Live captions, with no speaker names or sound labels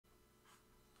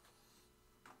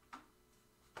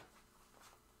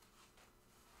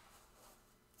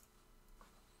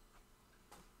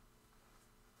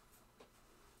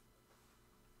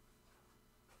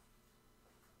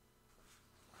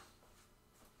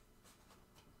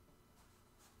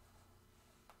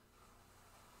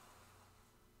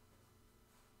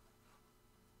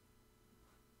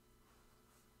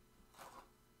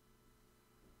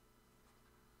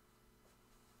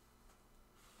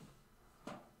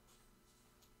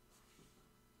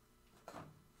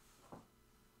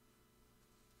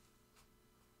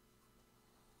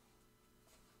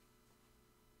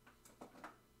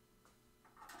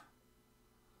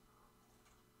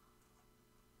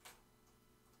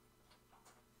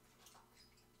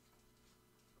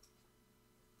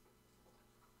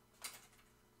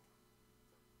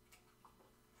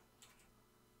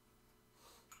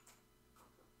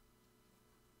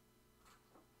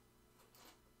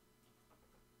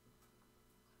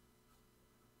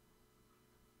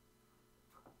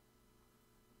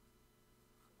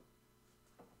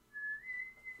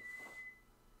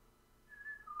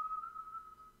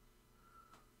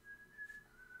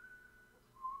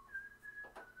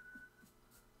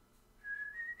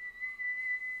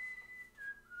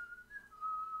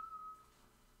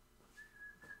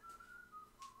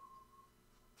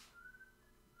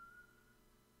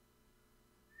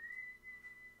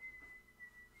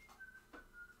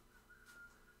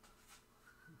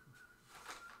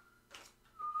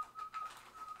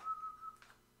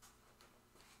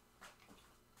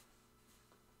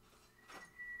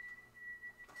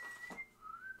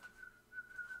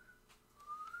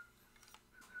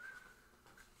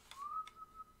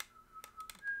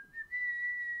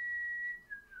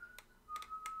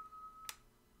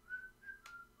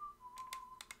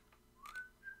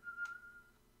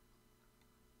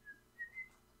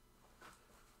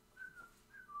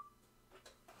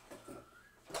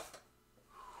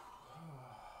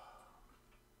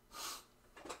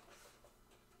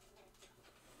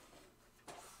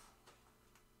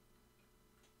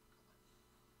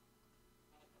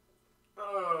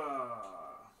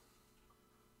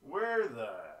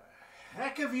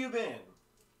have you been?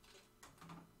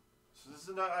 So this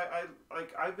is not,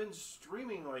 I've been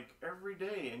streaming like every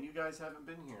day and you guys haven't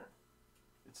been here.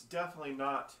 It's definitely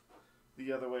not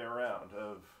the other way around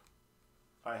of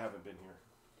I haven't been here.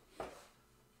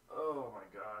 Oh my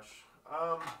gosh.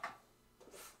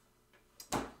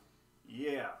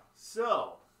 Yeah,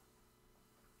 so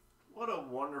what a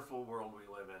wonderful world we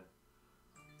live in.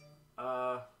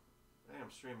 Hey, I'm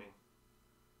streaming.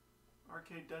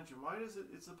 Arcade Dungeon. Why does it?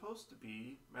 It's supposed to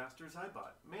be Master's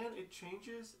iBot. Man, it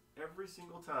changes every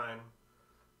single time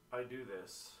I do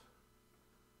this.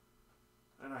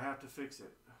 And I have to fix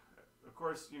it. Of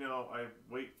course, you know, I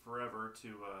wait forever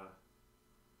to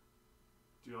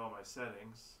do all my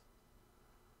settings.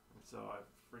 And so I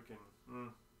freaking...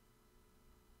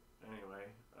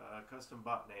 Anyway, custom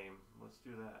bot name. Let's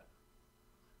do that.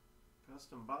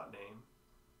 Custom bot name.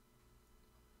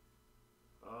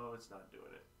 Oh, it's not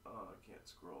doing it. Oh, I can't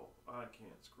scroll. I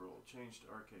can't scroll. Change to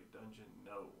Arcade Dungeon.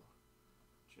 No.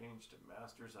 Change to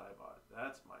Master's iBot.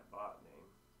 That's my bot name.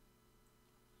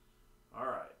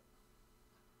 Alright.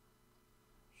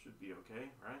 Should be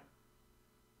okay, right?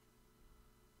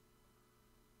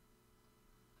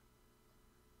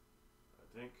 I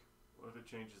think. What if it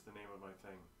changes the name of my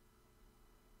thing?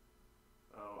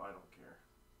 Oh, I don't care.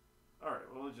 Alright,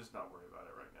 well, let's just not worry about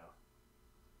it right now.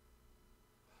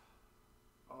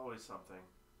 Always something.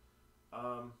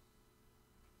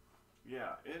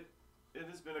 Yeah, it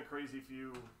has been a crazy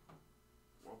few,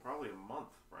 well, probably a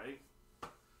month, right?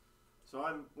 So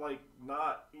I'm like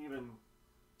not even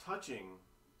touching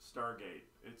Stargate.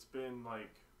 It's been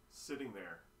like sitting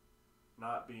there,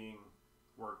 not being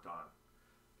worked on,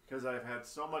 because I've had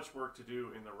so much work to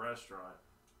do in the restaurant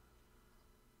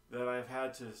that I've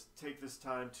had to take this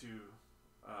time to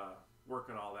work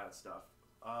on all that stuff.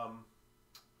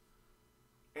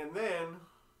 And then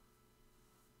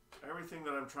everything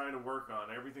that I'm trying to work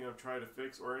on, everything I'm trying to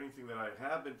fix, or anything that I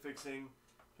have been fixing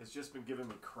has just been giving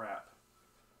me crap.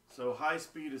 So high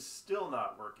speed is still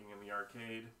not working in the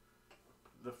arcade.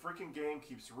 The freaking game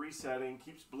keeps resetting,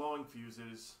 keeps blowing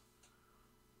fuses.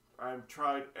 I've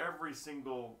tried every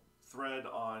single thread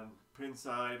on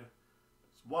Pinside.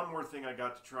 It's one more thing I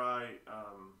got to try.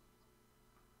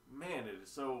 Man, it is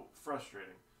so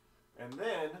frustrating. And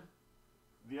then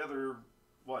the other,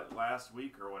 last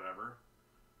week or whatever,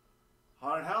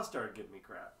 Haunted House started giving me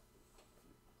crap.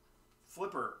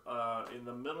 Flipper in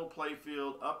the middle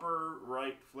playfield, upper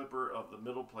right flipper of the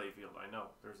middle playfield. I know,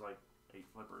 there's like 8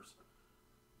 flippers.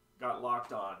 Got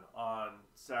locked on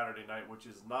Saturday night, which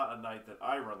is not a night that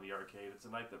I run the arcade. It's a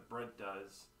night that Brent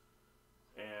does.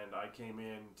 And I came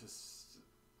in to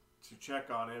check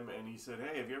on him, and he said,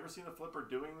 "Hey, have you ever seen a flipper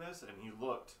doing this?" And he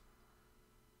looked.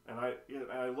 And I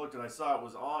looked and I saw it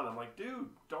was on. I'm like,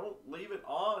 dude, don't leave it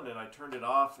on. And I turned it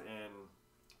off, and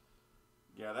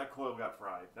yeah, that coil got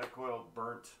fried. That coil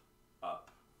burnt up.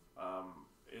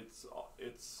 It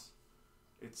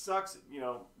sucks. You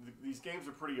know, these games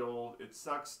are pretty old. It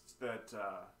sucks that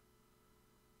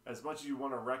as much as you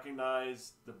want to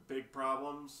recognize the big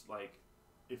problems, like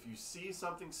if you see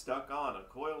something stuck on a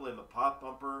coil in the pop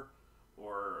bumper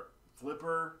or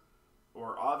flipper,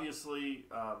 or obviously,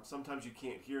 sometimes you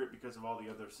can't hear it because of all the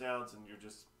other sounds, and it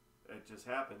just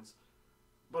happens.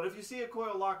 But if you see a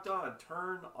coil locked on,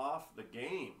 turn off the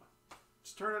game.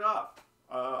 Just turn it off.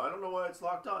 I don't know why it's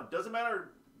locked on. Doesn't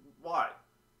matter why.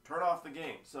 Turn off the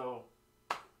game. So,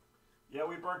 yeah,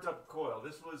 we burnt up a coil.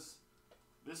 This was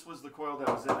the coil that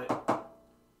was in it.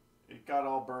 It got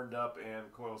all burned up,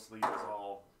 and coil sleeve is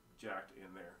all jacked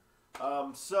in there.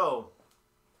 So,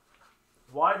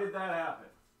 why did that happen?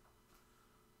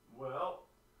 Well,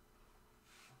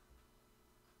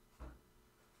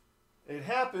 it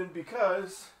happened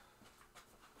because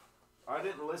I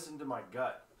didn't listen to my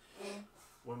gut.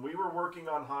 When we were working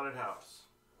on Haunted House,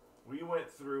 we went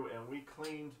through and we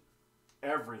cleaned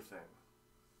everything.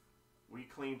 We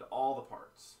cleaned all the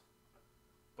parts.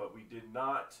 But we did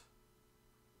not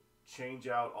change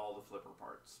out all the flipper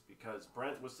parts, because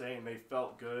Brent was saying they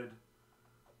felt good,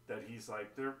 that he's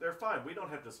like, they're fine. We don't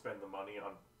have to spend the money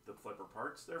on the flipper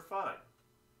parts. They're fine.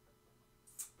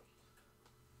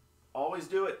 Always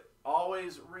do it.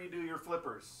 Always redo your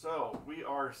flippers. So we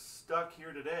are stuck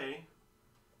here today,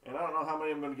 and I don't know how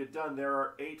many I'm going to get done. There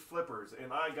are 8 flippers,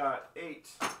 and I got 8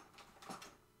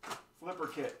 flipper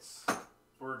kits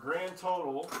for a grand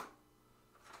total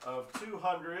of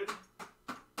 $225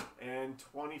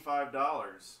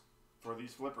 for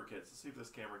these flipper kits. Let's see if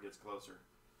this camera gets closer.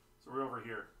 So we're over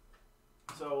here.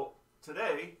 So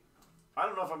today, I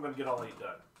don't know if I'm going to get all 8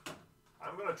 done.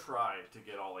 I'm going to try to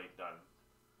get all 8 done.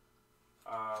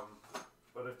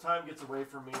 But if time gets away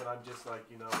from me and I'm just like,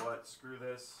 you know what, screw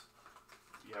this.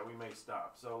 yeah, we may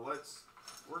stop. So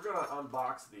we're gonna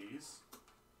unbox these.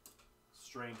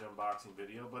 Strange unboxing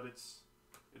video, but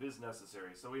it is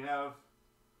necessary. So we have,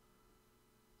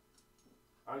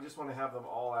 I just want to have them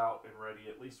all out and ready,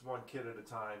 at least one kit at a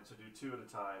time, to do two at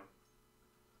a time.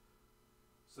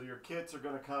 So your kits are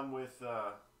going to come with,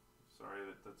 sorry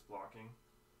that's blocking,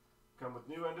 come with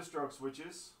new end of stroke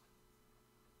switches,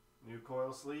 new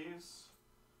coil sleeves,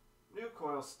 new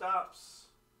coil stops,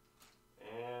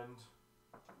 and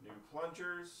new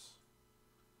plungers,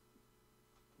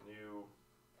 new,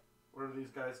 what are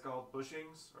these guys called?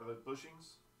 Bushings? Are they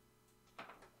bushings?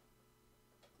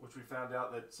 Which we found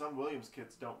out that some Williams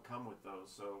kits don't come with those,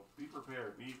 so be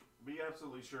prepared. Be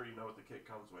absolutely sure you know what the kit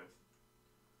comes with.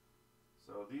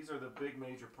 So these are the big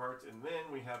major parts, and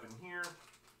then we have in here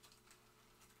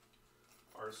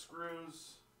our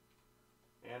screws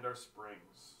and our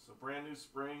springs. So brand new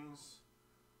springs,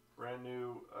 brand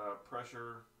new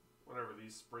pressure, whatever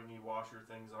these springy washer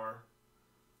things are,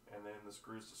 and then the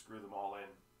screws to screw them all in.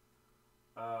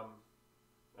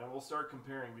 And we'll start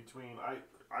comparing between,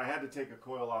 I had to take a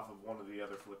coil off of one of the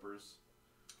other flippers.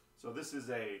 So this is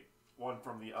one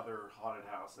from the other haunted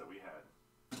house that we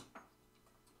had,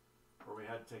 where we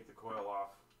had to take the coil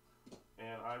off.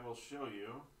 And I will show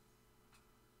you,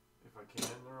 if I can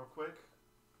real quick.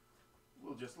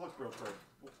 We'll just look real quick.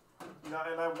 Now,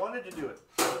 and I wanted to do it.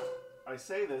 I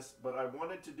say this, but I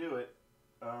wanted to do it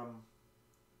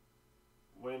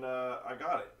when I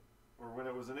got it, or when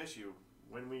it was an issue,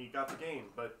 when we got the game,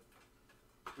 but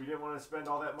we didn't want to spend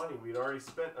all that money. We'd already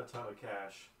spent a ton of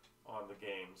cash on the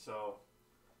game, so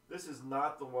this is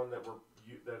not the one that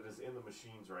is in the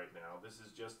machines right now. This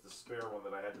is just the spare one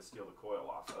that I had to steal the coil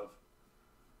off of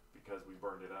because we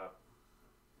burned it up.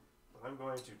 But I'm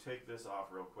going to take this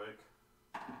off real quick.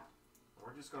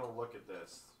 We're just going to look at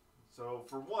this. So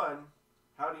for one,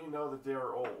 how do you know that they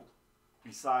are old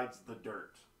besides the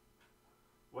dirt?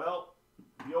 Well,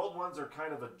 the old ones are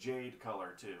kind of a jade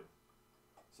color too.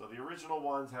 So the original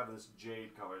ones have this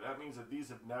jade color. That means that these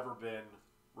have never been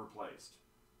replaced.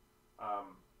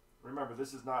 Remember,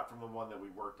 this is not from the one that we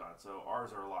worked on, so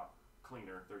ours are a lot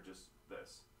cleaner. They're just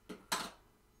this.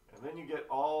 And then you get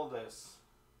all this.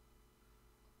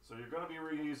 So you're going to be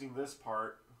reusing this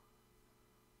part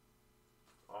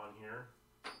on here.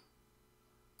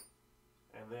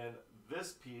 And then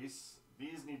this piece,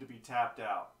 these need to be tapped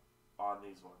out on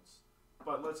these ones.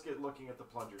 But let's get looking at the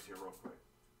plungers here real quick.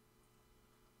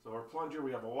 So our plunger,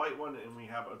 we have a white one and we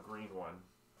have a green one.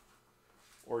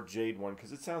 Or jade one,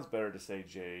 because it sounds better to say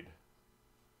jade.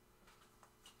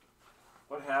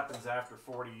 What happens after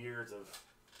 40 years of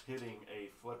hitting a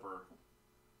flipper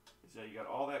is that you got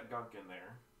all that gunk in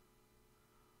there.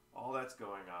 All that's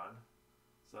going on.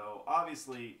 So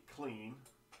obviously clean.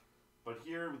 But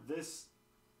here this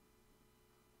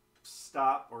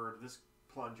stop, or this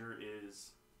plunger,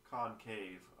 is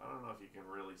concave. I don't know if you can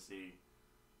really see.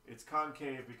 It's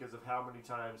concave because of how many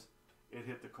times it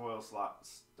hit the coil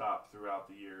stop throughout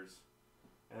the years.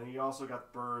 And you also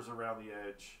got burrs around the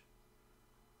edge.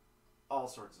 All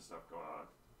sorts of stuff going on.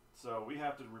 So we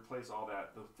have to replace all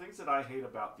that. The things that I hate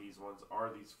about these ones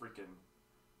are these freaking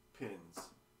pins.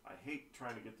 I hate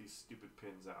trying to get these stupid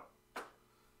pins out.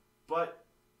 But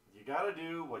you gotta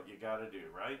do what you gotta do,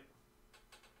 right?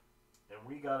 And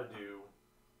we gotta do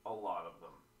a lot of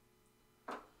them.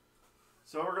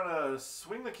 So we're gonna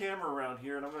swing the camera around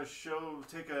here, and I'm gonna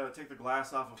take the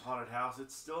glass off of Haunted House.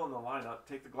 It's still in the lineup.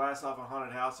 Take the glass off of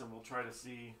Haunted House, and we'll try to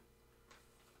see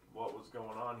what was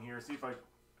going on here. See if I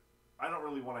don't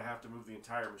really want to have to move the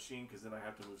entire machine, because then I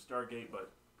have to move Stargate. But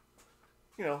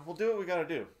you know, we'll do what we gotta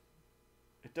do.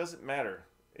 It doesn't matter.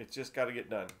 It's just got to get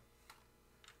done.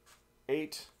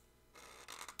 8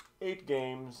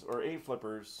 games, or 8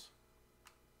 flippers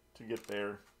to get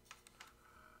there.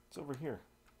 It's over here.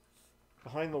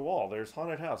 Behind the wall. There's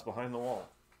Haunted House behind the wall.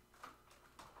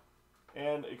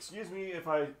 And excuse me if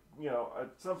I,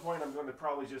 at some point I'm going to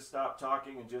probably just stop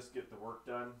talking and just get the work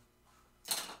done.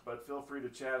 But feel free to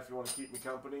chat if you want to keep me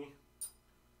company.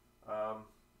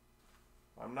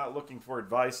 I'm not looking for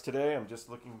advice today. I'm just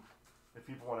looking if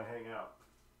people want to hang out.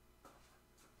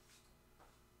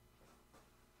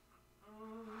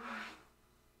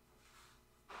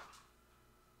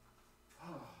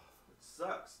 It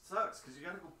sucks. It sucks because you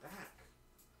got to go back.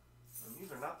 And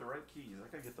these are not the right keys. I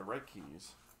got to get the right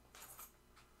keys.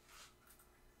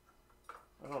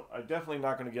 I'm definitely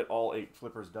not going to get all 8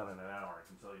 flippers done in an hour, I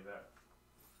can tell you that.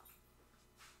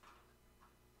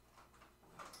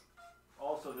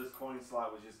 Also, this coin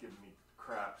slot was just giving me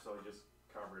crap, so I just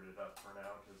covered it up for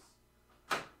now, because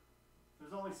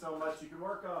there's only so much you can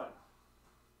work on.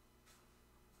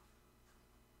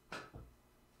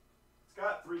 It's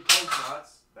got 3-point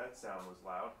shots. That sound was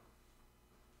loud.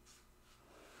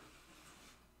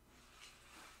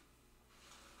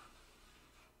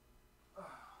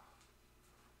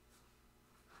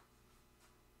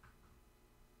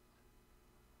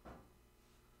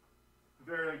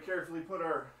 Very carefully put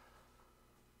our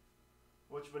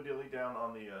whatchamadilly down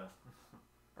on the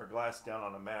our glass down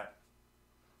on a mat.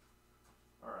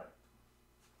 All right.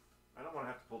 I don't want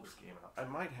to have to pull this game out. I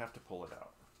might have to pull it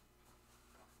out.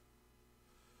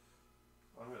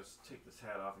 I'm going to take this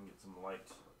hat off and get some light.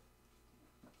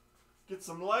 Get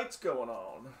some lights going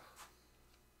on.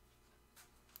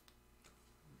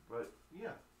 But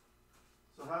yeah.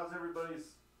 So how's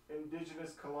everybody's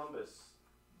Indigenous Columbus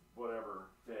whatever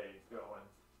day going?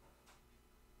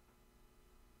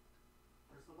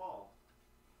 Where's the ball?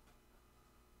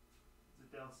 Is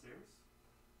it downstairs?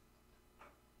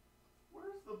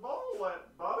 Where's the ball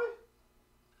at, Bobby?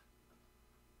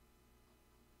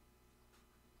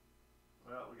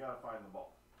 Well, we gotta find the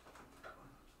ball.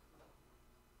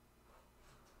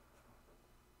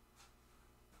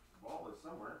 The ball is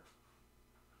somewhere.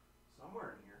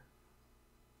 Somewhere in here.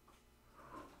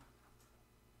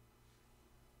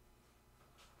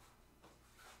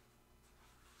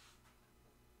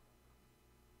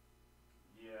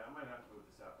 Yeah, I might have to move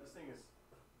this out.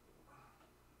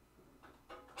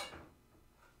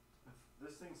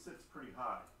 This thing sits pretty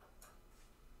high.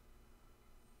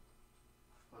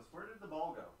 Plus, where did the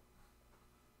ball go?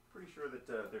 Pretty sure that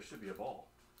there should be a ball.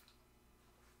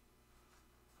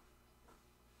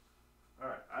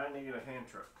 Alright, I need a hand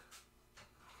truck.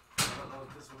 I don't know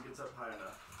if this one gets up high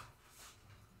enough.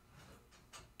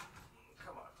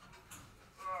 Come on.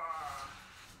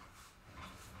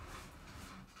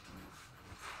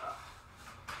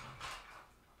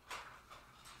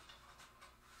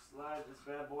 Slide this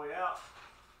bad boy out.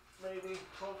 Maybe,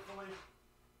 hopefully.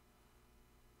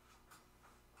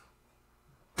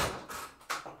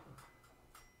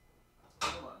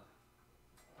 Come on.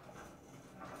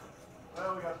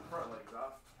 Well, we got the front legs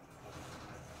off.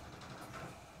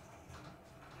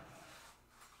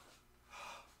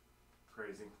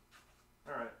 Crazy.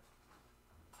 Alright.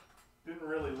 Didn't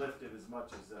really lift it as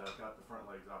much as got the front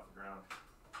legs off the ground.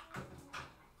 And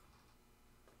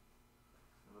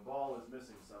the ball is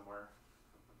missing somewhere.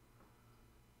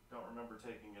 Don't remember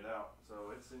taking it out,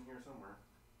 so it's in here somewhere.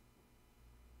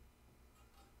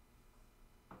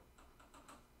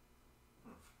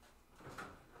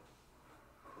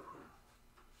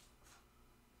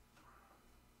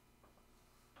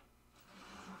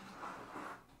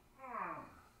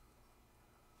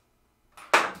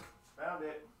 Found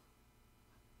it.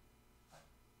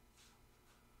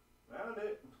 Found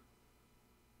it.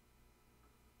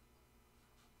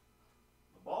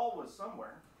 The ball was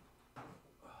somewhere.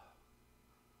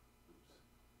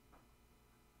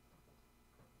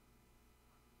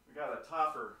 We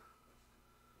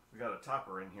got a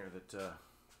topper in here that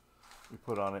we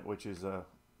put on it, which is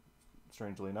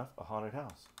strangely enough a haunted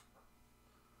house.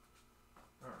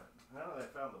 All right, now that I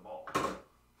found the ball,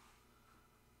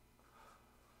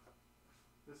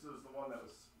 this was the one that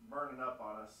was burning up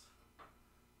on us.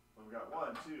 So we got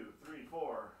 1, 2, 3,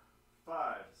 4,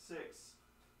 5, 6,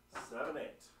 7,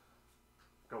 8.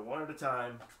 Go one at a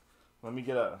time. Let me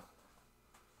get a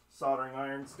soldering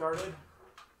iron started.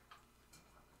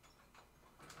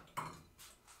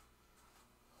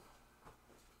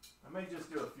 I may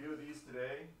just do a few of these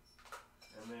today,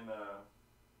 and then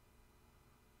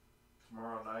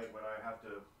tomorrow night when I have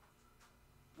to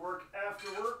work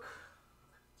after work,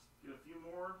 get a few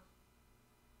more.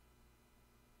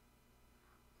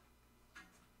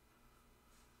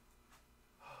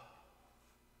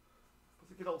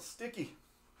 Does it get all sticky?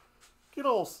 Get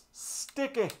all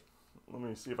sticky. Let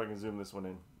me see if I can zoom this one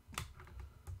in.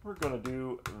 We're going to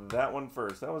do that one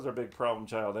first. That was our big problem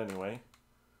child anyway.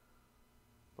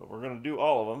 But we're going to do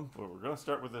all of them, but we're going to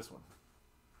start with this one.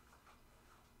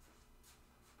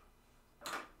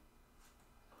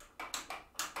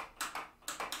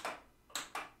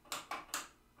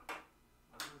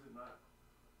 Why is it not?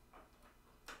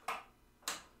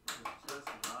 It's just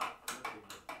not lifting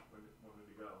it when it wanted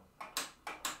to go.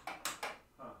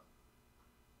 Huh.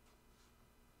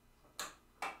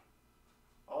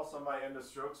 Also, my end of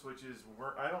stroke switches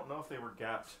were, I don't know if they were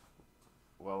gapped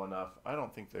well enough. I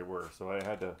don't think they were, so I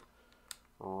had to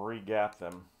re-gap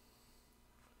them.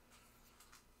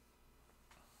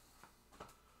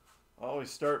 I always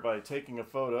start by taking a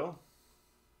photo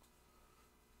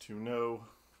to know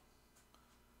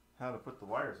how to put the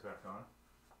wires back on.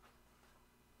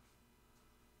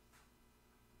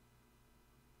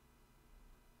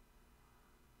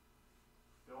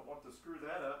 Don't want to screw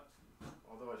that up,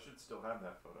 although I should still have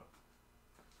that photo.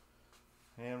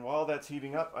 And while that's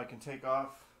heating up, I can take off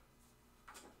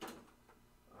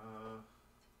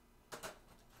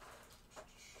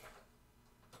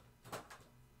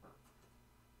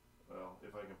well,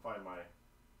 if I can find my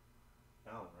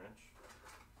Allen wrench.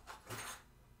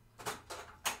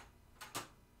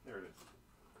 There it is.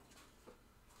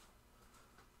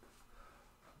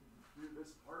 Do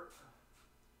this part.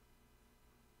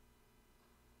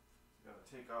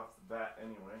 Gotta take off the bat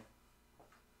anyway.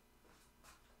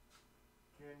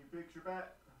 Can you picture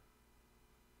bat?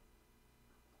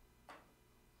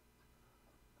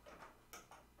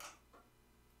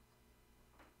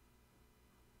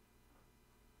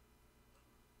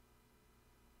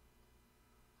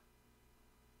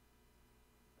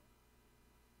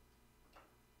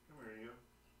 Come here, you.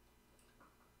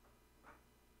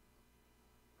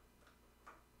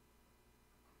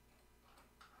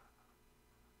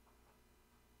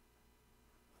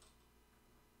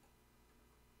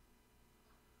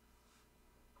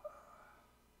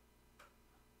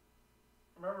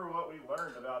 Remember what we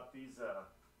learned about these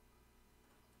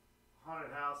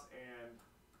haunted house and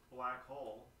black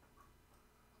hole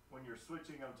when you're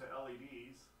switching them to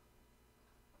LEDs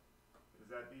is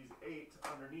that these 8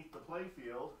 underneath the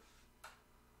playfield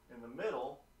in the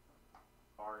middle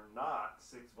are not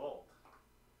 6 volt.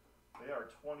 They are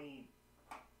 20,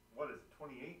 what is it,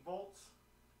 28 volts?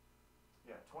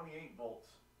 Yeah, 28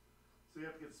 volts. So you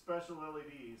have to get special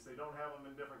LEDs. They don't have them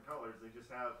in different colors. They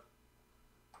just have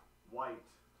white.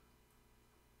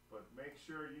 But make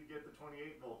sure you get the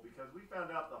 28 volt because we found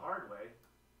out the hard way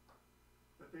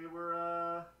that they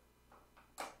were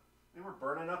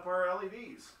burning up our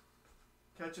LEDs,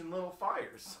 catching little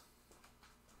fires.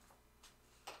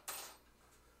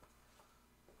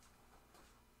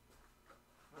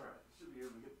 All right, should be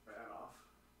able to get the bat off.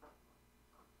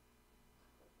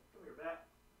 Come here, bat.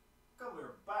 Come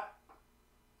here, bat.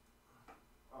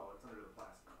 Oh, it's under the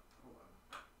plastic. Hold on.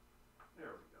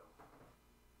 There we go.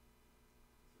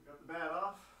 So we got the bat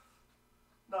off.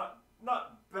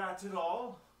 Not bat at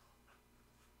all.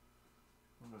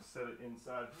 I'm going to set it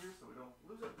inside here so we don't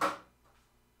lose it.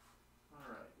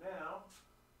 Alright, now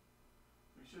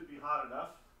we should be hot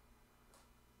enough.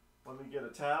 Let me get a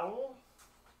towel.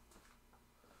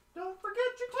 Don't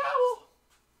forget your towel.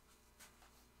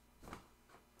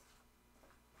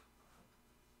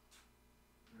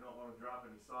 You don't want to drop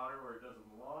any solder where it doesn't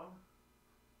belong.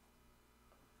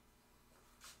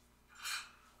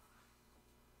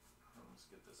 Let's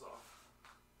get this off.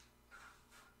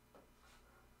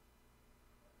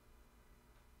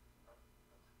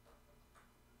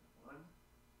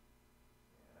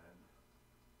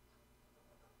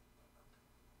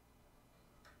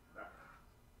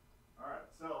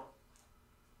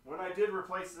 When I did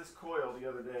replace this coil the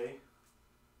other day,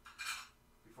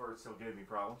 before it still gave me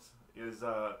problems, is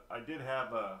I did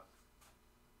have a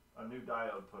new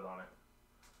diode put on it.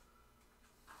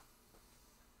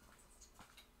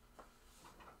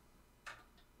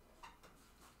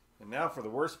 And now for the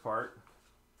worst part,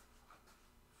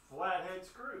 flathead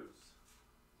screws.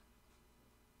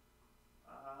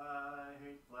 I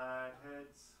hate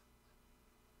flatheads.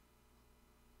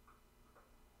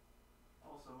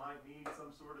 Also might need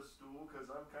some sort of stool because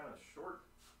I'm kind of short.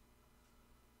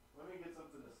 Let me get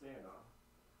something to stand on.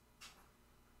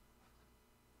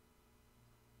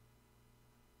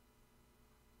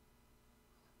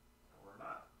 Or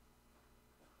not.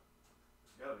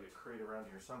 There's got to be a crate around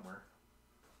here somewhere.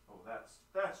 Oh,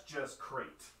 that's just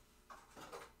crate.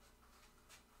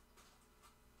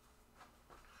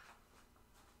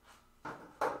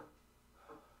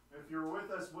 If you were with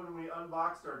us when we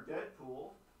unboxed our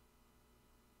Deadpool,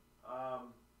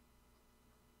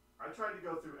 I tried to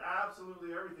go through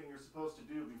absolutely everything you're supposed to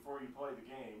do before you play the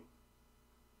game.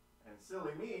 And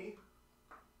silly me,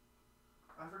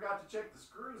 I forgot to check the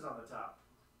screws on the top.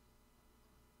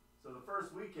 So the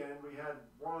first weekend we had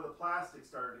one of the plastics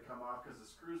started to come off because the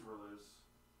screws were loose.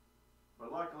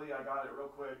 But luckily I got it real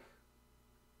quick,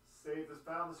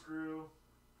 found the screw,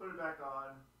 put it back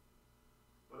on.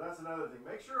 But that's another thing.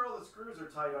 Make sure all the screws are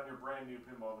tight on your brand new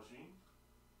pinball machine.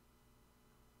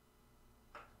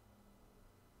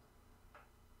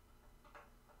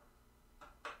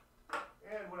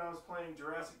 And when I was playing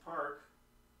Jurassic Park,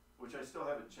 which I still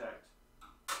haven't checked,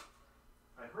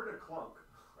 I heard a clunk.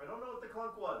 I don't know what the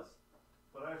clunk was,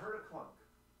 but I heard a clunk.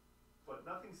 But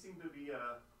nothing seemed to be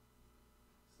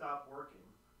stopped working.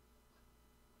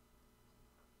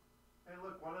 Hey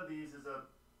look, one of these is a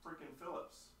freaking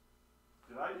Phillips.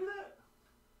 Did I do that?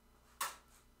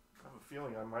 I have a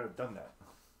feeling I might have done that.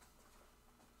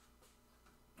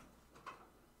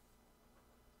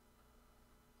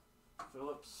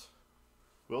 Phillips.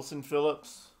 Wilson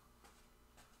Phillips.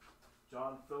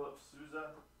 John Philip Sousa.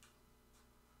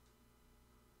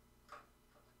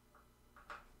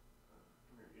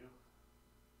 Come here, you.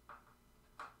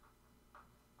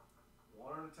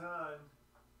 One at a time.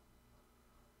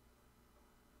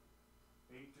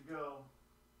 8 to go.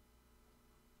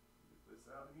 Get this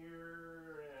out of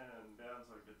here and down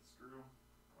so I get the screw.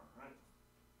 Alright.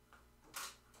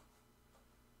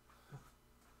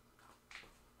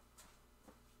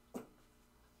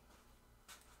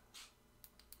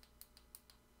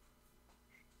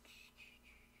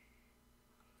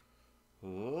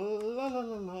 La la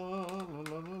la la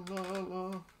la la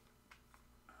la.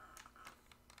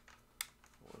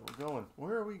 Where are we going?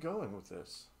 Where are we going with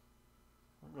this?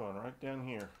 We're going right down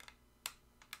here.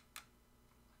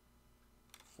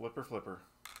 Flipper, flipper.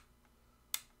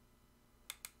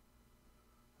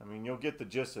 I mean, you'll get the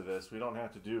gist of this. We don't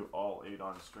have to do all 8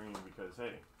 on stream because,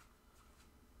 hey,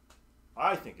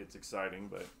 I think it's exciting,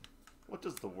 but what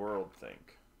does the world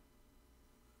think?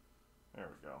 There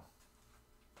we go.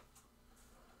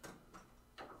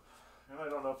 And I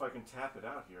don't know if I can tap it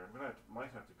out here.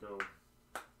 Might have to go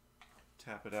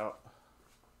tap it out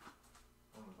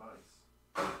on the vise.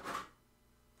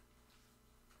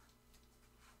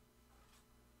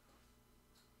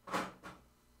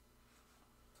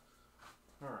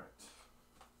 Alright.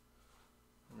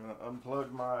 I'm going to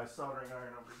unplug my soldering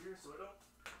iron over here so I don't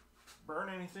burn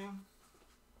anything.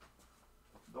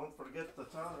 Don't forget the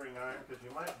soldering iron because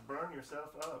you might burn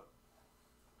yourself up.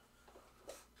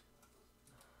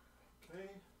 Okay.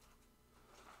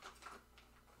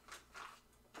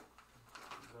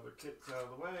 These other kits out of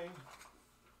the way.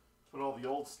 Put all the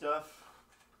old stuff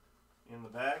in the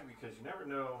bag because you never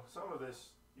know. Some of this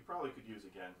you probably could use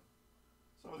again.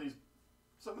 Some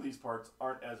of these parts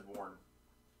aren't as worn.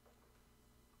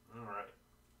 All right.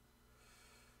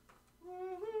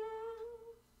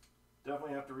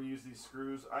 Definitely have to reuse these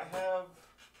screws. I have.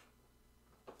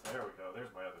 There we go.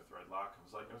 There's my other thread lock.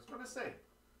 I was going to say,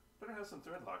 better have some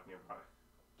thread lock nearby.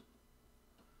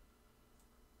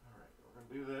 All right, we're going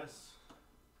to do this.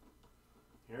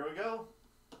 Here we go.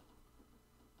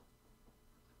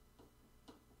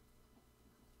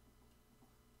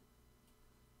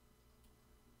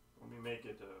 Let me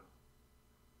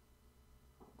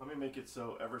make it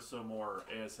so ever so more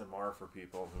ASMR for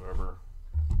people, whoever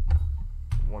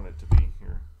want it to be.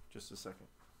 Here, just a second.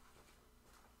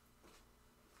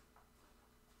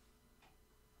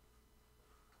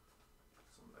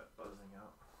 Some of that buzzing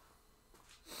out.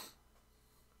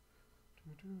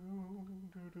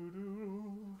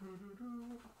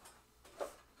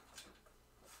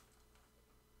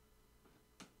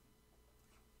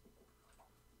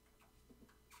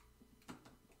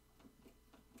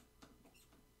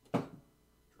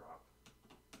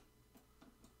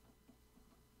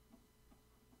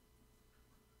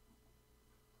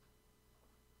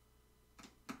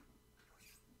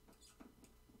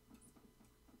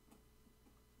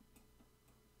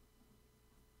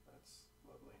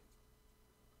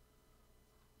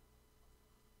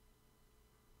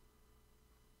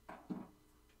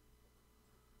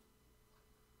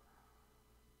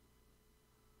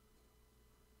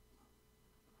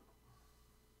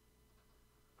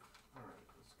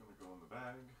 Go in the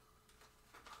bag.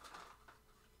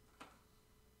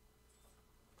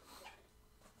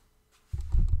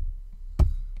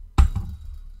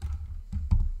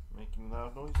 Making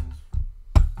loud noises.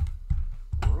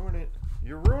 Ruin it.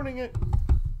 You're ruining it.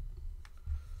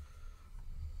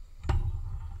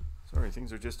 Sorry,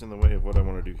 things are just in the way of what I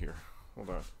want to do here. Hold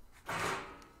on. I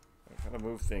gotta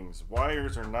move things.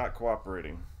 Wires are not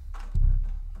cooperating.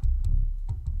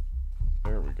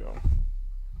 There we go.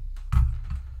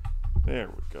 There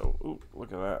we go. Ooh,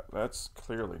 look at that. That's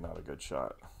clearly not a good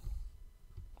shot.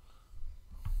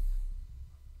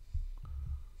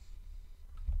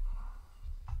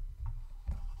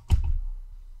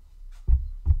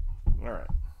 All right.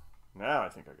 Now I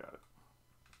think I got it.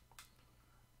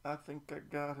 I think I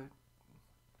got it.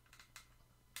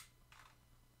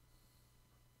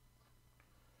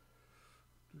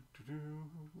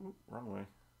 Ooh, wrong way.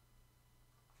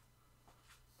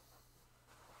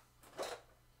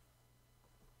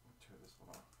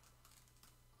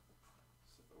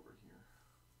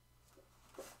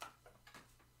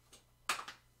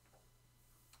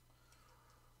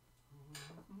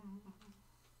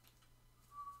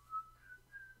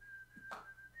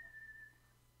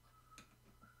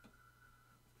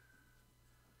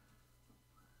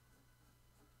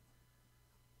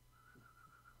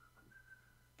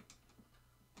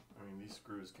 These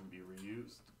screws can be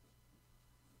reused.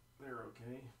 They're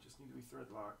okay, just need to be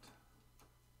thread locked.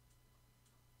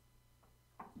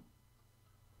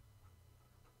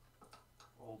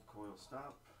 Old coil coil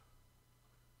stop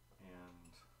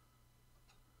and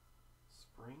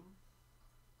spring.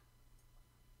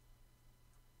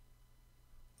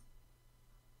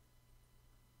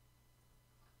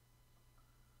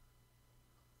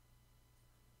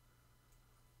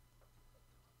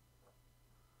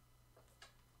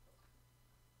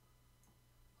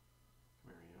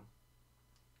 Come here, you.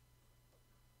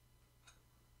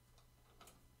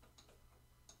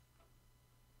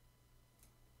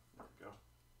 There we go.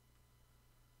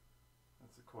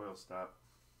 That's a coil stop.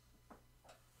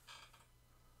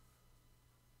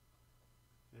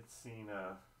 It's seen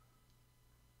I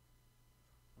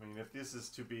mean, if this is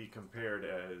to be compared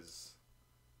as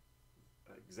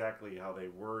exactly how they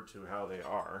were to how they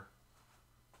are,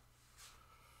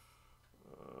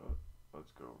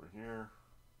 let's go over here.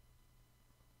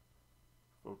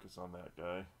 Focus on that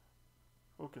guy.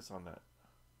 Focus on that.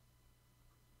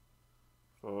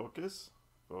 Focus.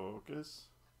 Focus.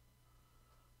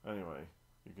 Anyway,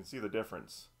 you can see the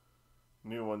difference.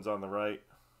 New one's on the right.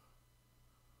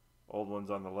 Old one's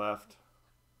on the left.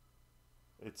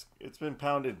 It's been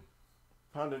pounded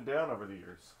down over the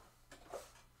years.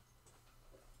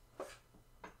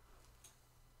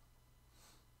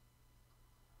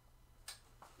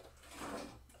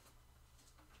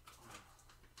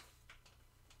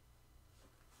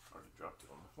 Already dropped it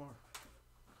on the floor.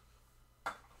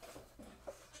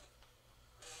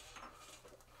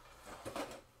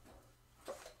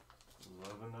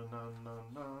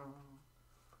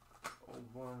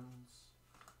 Old ones.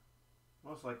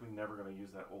 Most likely never going to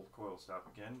use that old coil stop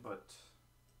again, but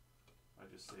I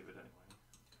just save it anyway.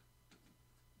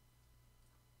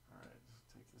 Alright,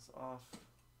 take this off.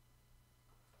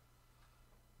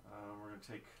 We're going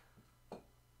to take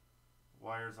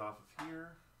wires off of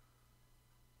here.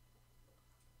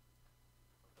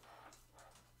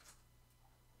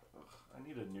 Ugh, I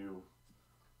need a new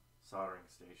soldering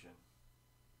station.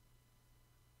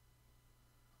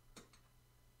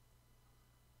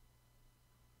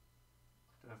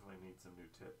 Definitely need some new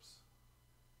tips.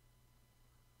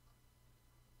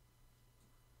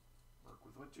 Work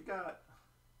with what you got.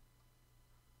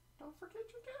 Don't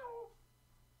forget your towel.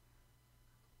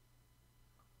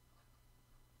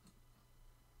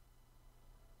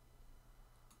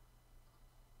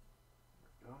 There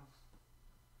we go.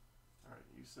 Alright,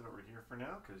 you sit over here for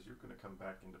now because you're going to come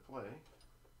back into play.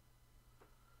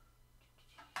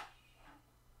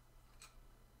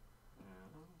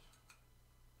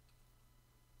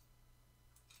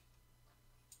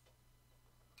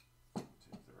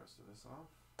 This off.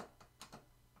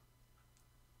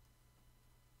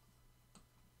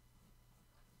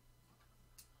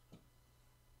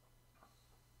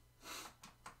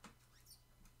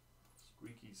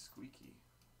 Squeaky, squeaky.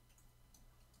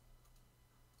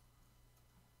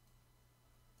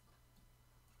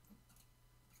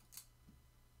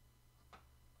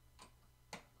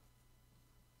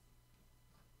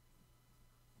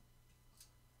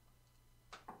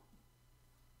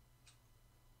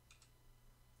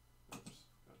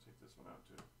 This one out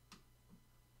too.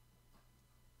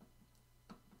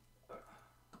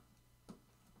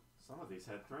 Some of these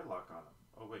had thread lock on them.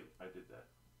 Oh wait, I did that,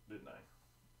 didn't I?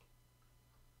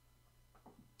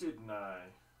 Didn't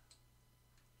I?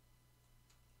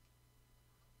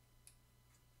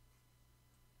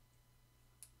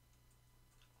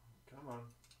 Come on.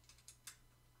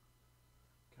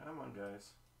 Come on,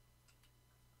 guys.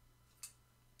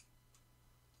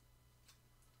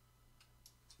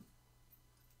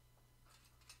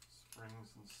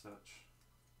 Springs and such.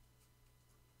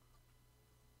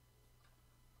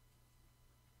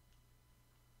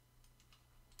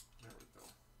 There we go.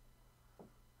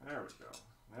 There we go.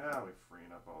 Now we're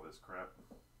freeing up all this crap.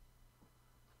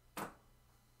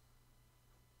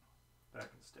 That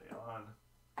can stay on.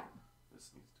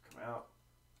 This needs to come out.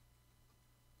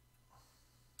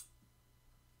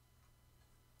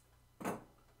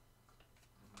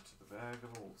 Into the bag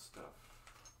of old stuff.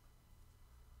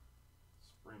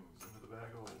 Springs into the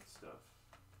bag of old stuff.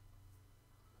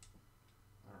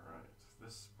 Alright,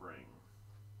 this spring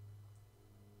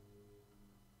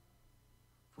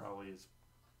probably is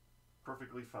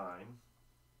perfectly fine.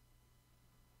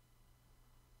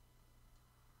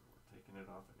 We're taking it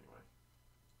off anyway.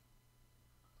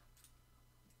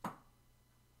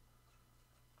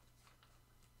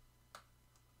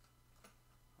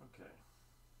 Okay.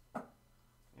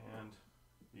 And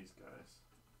these guys.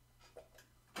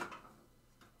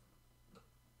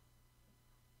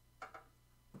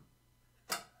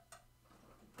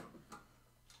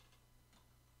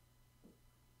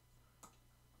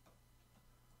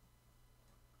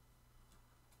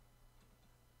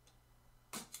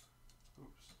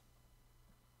 Oops.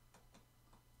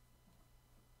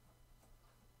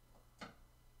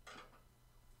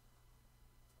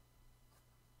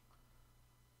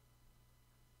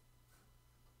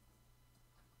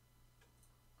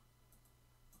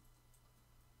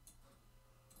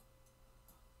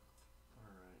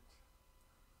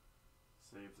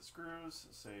 the screws,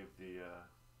 save the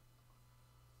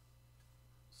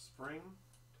spring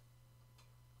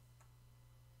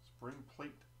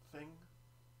plate thing,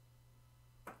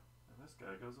 and this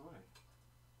guy goes away.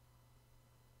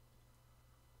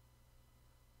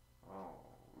 Oh,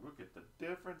 look at the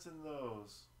difference in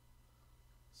those.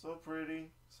 So pretty,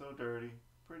 so dirty,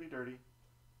 pretty dirty.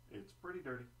 It's pretty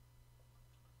dirty.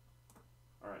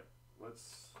 All right,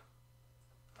 let's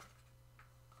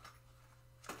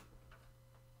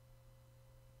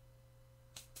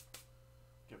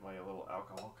get my little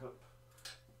alcohol cup.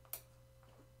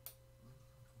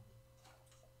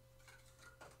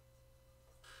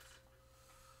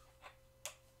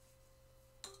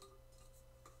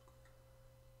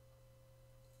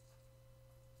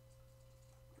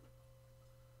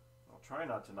 Try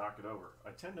not to knock it over. I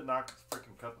tend to knock the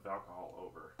freaking cup of alcohol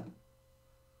over.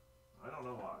 I don't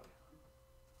know why.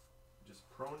 I'm just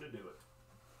prone to do it.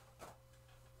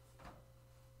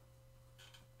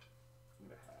 I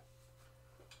need a hat.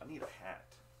 I need a hat.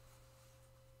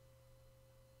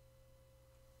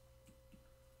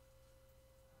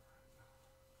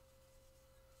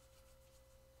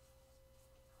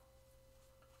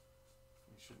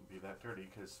 They shouldn't be that dirty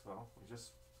because, well, we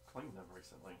just cleaned them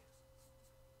recently.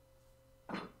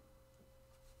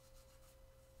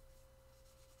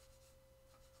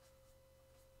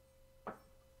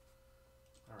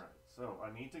 So I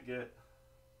need to get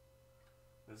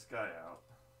this guy out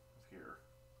here,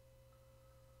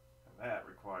 and that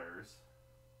requires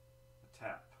a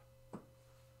tap. And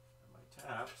my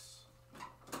taps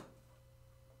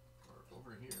are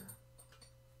over here. Is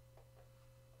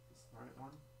this the right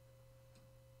one?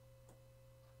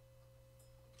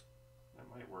 That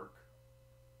might work.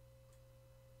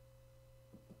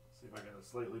 Let's see if I got a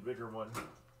slightly bigger one.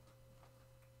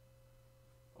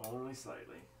 Only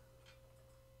slightly.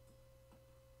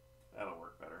 That'll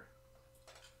work better.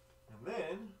 And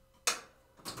then I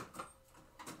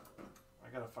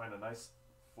gotta find a nice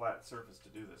flat surface to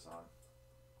do this on.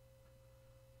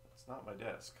 It's not my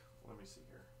desk. Let me see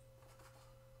here.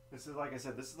 This is, like I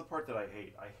said, this is the part that I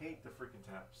hate. I hate the freaking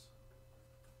taps.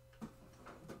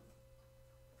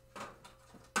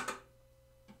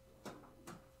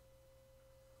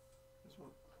 This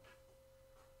one.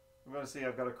 I'm gonna see,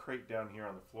 I've got a crate down here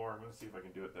on the floor. I'm gonna see if I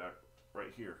can do it that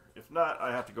right here. If not,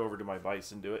 I have to go over to my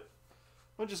vise and do it.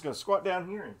 I'm just going to squat down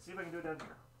here and see if I can do it down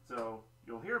here. So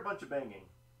you'll hear a bunch of banging.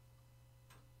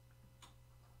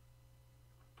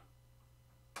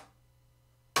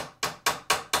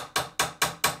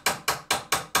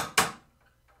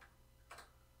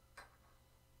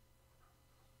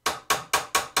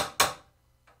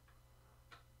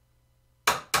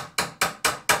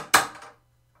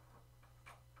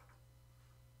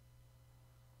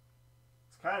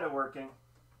 Kind of working.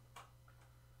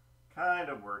 Kind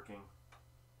of working.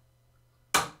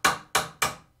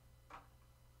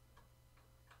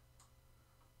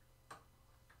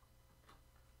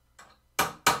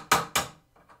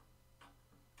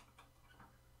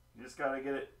 You just got to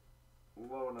get it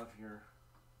low enough here.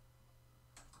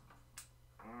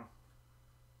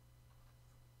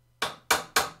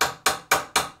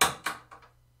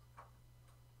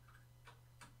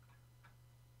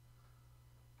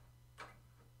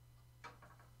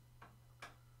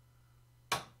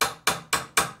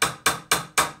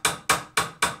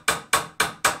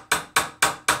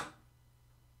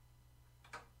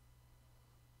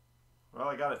 Well,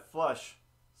 I got it flush.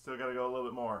 Still got to go a little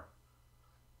bit more.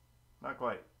 Not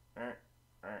quite. Yeah.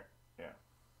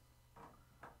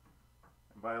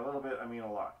 And by a little bit, I mean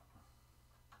a lot.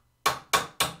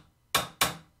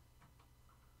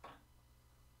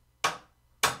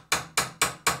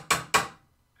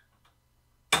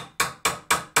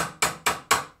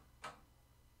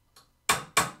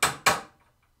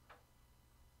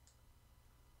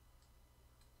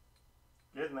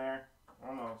 Getting there.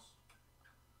 Almost.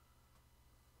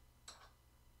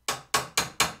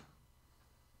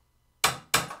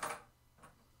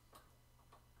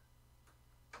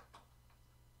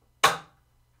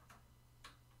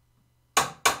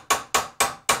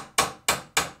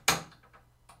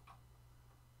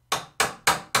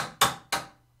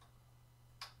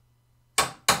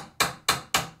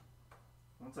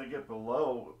 Once I get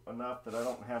below enough that I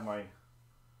don't have my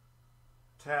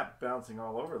tap bouncing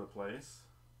all over the place,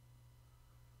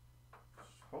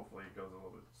 hopefully it goes a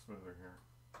little bit smoother here.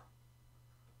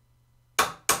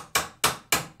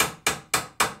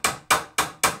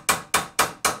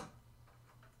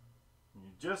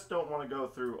 You just don't want to go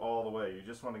through all the way. You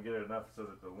just want to get it enough so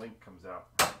that the link comes out.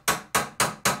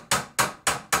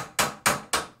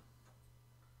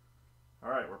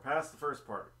 Alright, we're past the first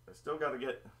part. I still got to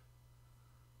get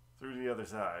through to the other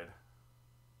side.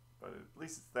 But at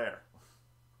least it's there.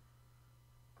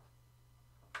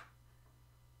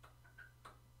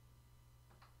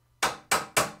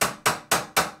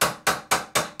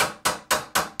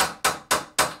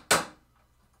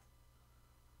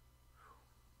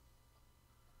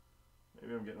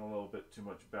 Maybe I'm getting a little bit too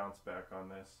much bounce back on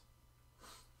this.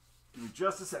 Give me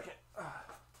just a second.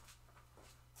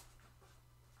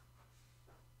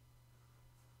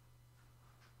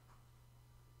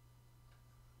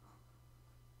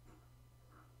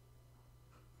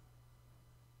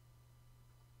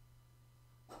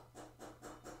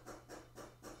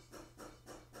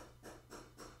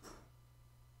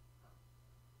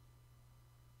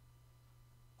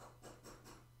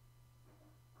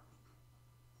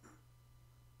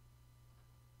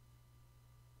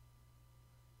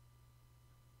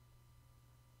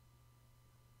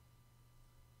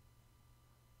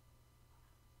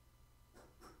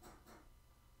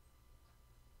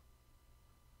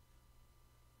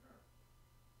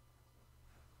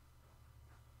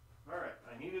 Alright,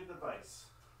 I needed the vise.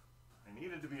 I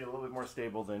needed to be a little bit more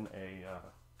stable than a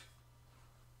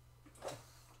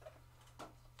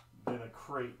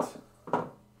crate.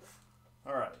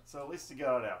 Alright, so at least you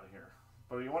got it out of here.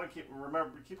 But you want to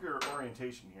keep your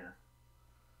orientation here.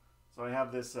 So I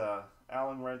have this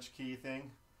Allen wrench key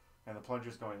thing, and the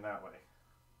plunger's going that way.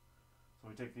 So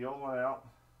we take the old one out,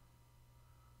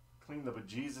 clean the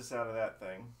bejesus out of that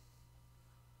thing,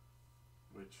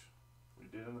 which we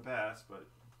did in the past, but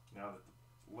now that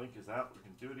the link is out, we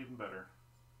can do it even better.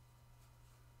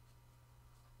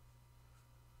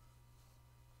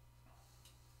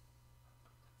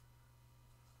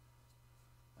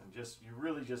 And you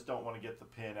really just don't want to get the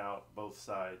pin out both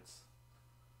sides,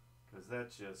 because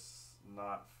that's just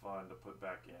not fun to put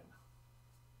back in.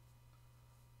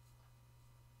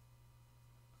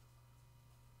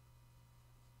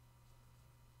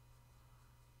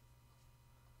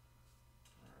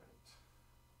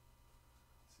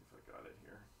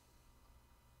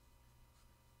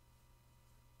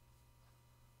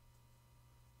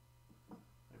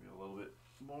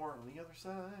 More on the other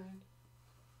side.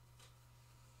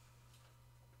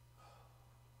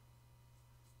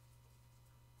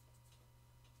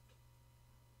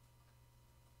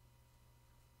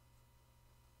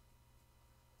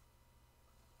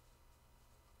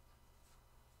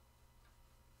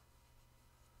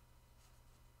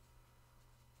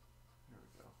 There we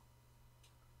go.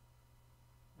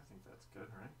 I think that's good,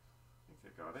 right? I think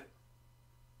I got it.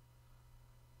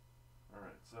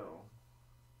 Alright, so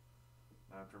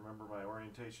I have to remember my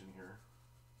orientation here.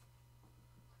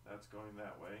 That's going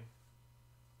that way.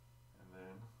 And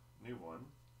then, new one.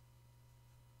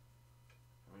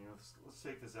 I mean, let's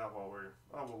take this out while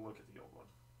we'll look at the old one.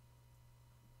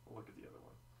 We'll look at the other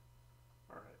one.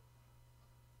 Alright.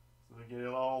 So we get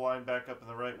it all lined back up in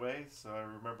the right way. So I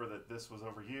remember that this was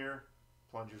over here.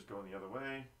 Plunger's going the other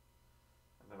way.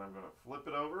 And then I'm going to flip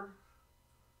it over.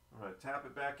 I'm going to tap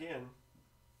it back in.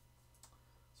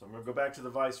 So I'm going to go back to the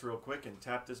vise real quick and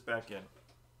tap this back in.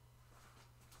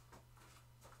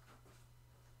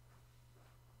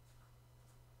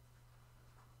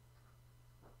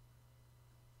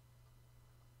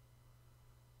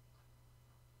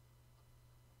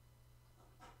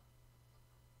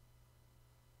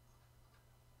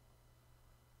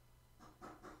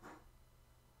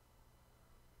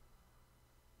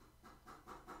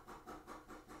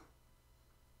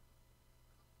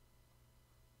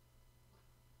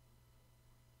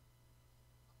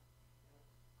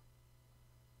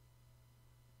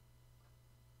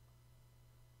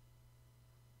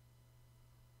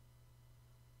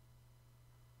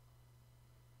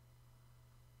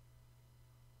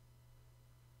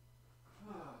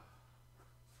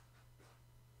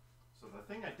 So the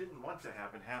thing I didn't want to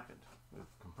happen happened. The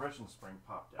compression spring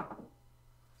popped out.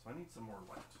 So I need some more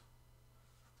light.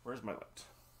 Where's my light?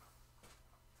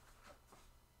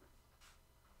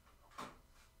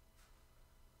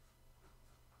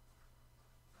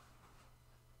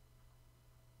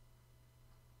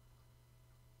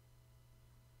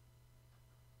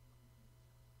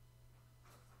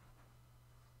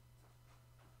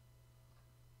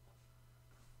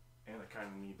 And I kind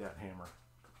of need that hammer.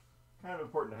 Kind of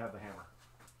important to have the hammer.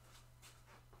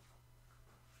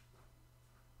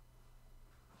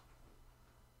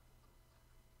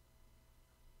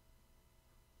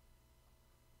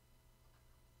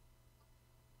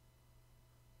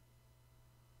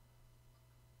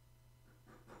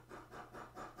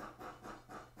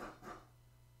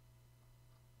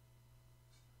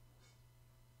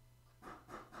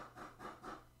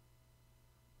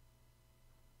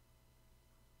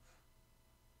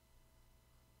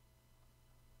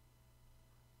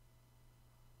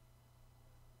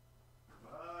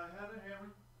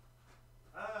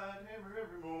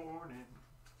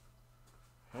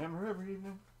 Hammer every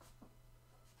evening.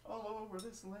 All over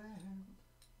this land.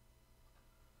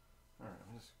 Alright,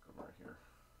 let me just come right here.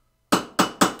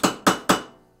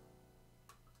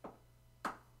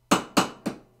 That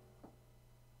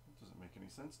doesn't make any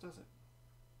sense, does it?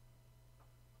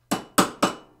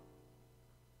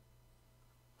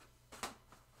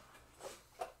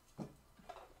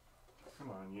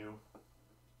 Come on, you.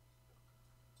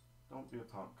 Don't be a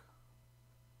punk.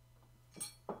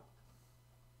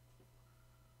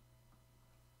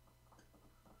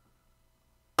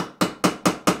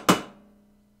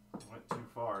 Went too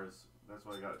far, that's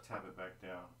why I gotta tap it back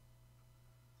down.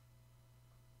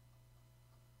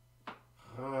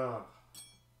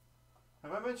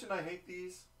 Have I mentioned I hate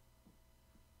these?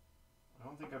 I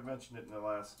don't think I've mentioned it in the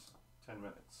last 10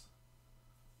 minutes,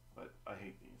 but I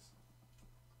hate these.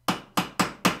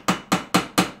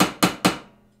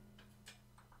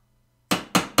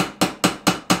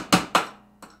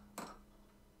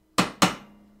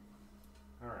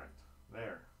 Alright,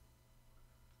 there.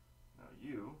 Now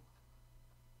you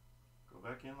go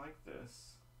back in like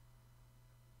this.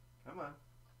 Come on.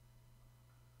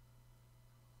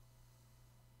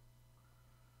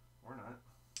 Or not.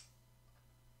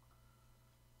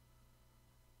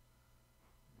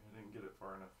 I didn't get it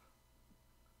far enough.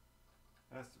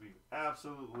 It has to be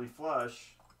absolutely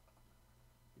flush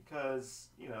because,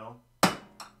 you know,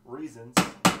 reasons.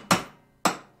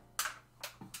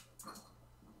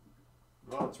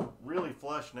 Well, it's really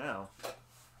flush now.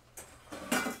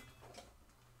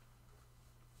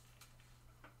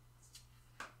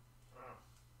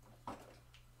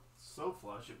 So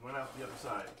flush it went out the other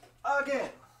side.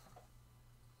 Again!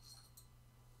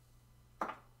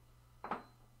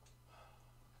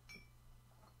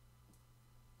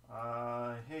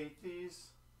 I hate these.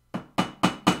 I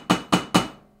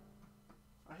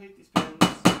hate these pins.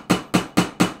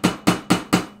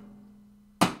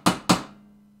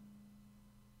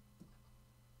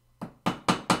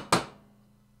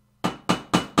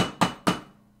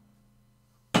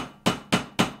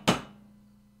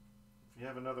 If you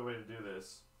have another way to do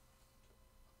this,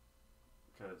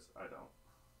 because I don't.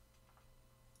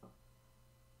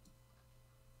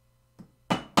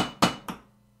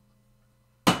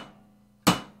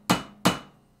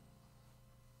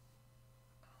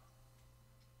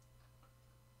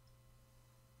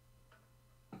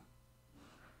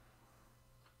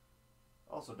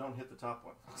 Also, don't hit the top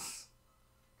one, because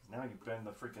now you bend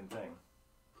the freaking thing.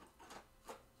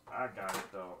 I got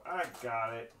it, though. I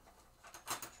got it.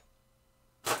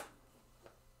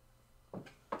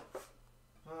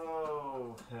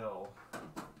 Oh, hell.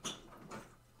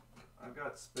 I've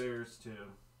got spares, too.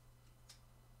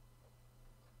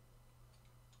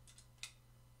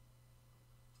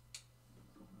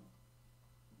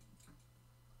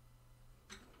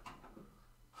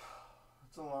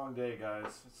 It's a long day,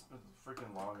 guys. It's been a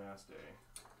freaking long-ass day.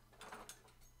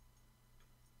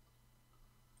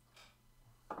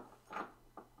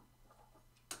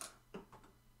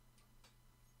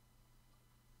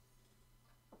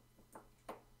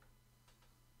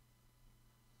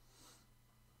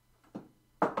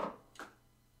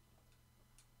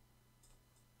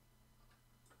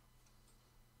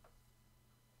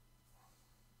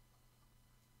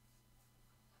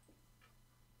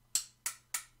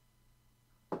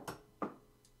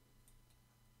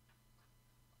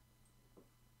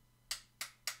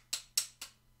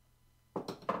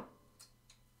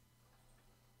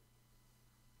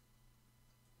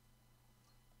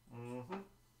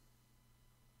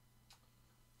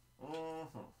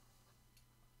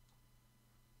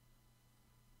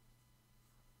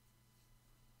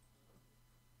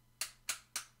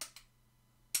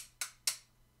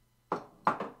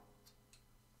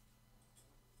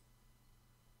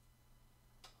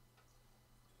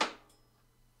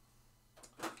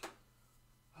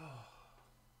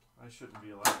 I shouldn't be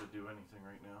allowed to do anything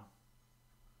right now.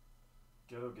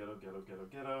 Ghetto, ghetto, ghetto, ghetto,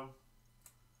 ghetto.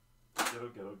 Ghetto,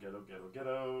 ghetto, ghetto, ghetto,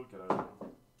 ghetto, ghetto.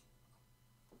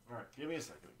 Alright, give me a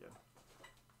second again.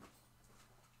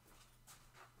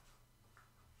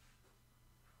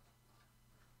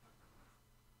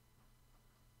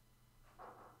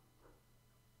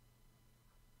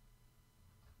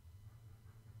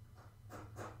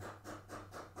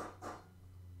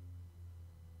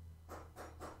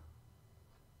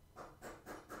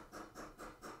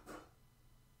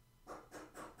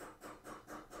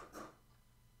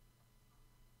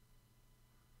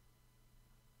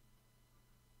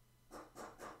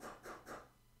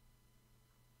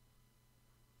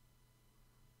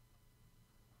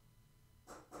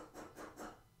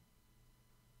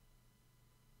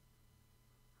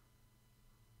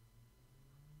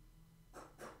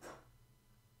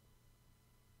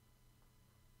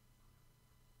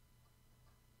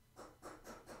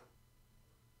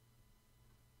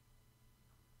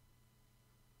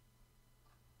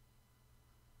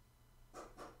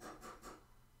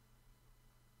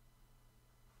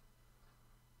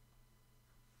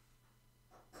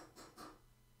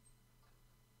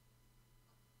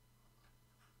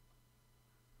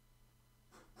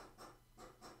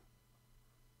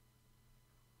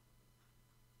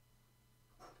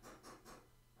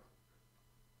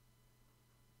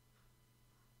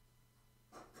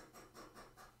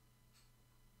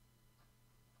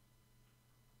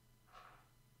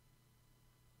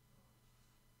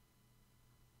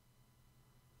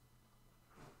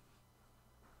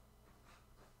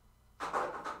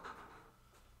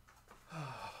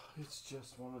 It's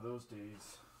just one of those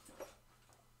days.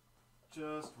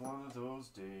 Just one of those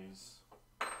days.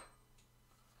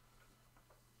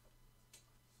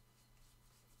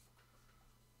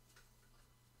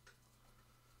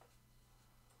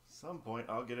 Some point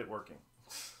I'll get it working.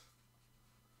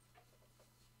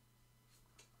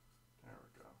 There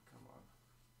we go. Come on.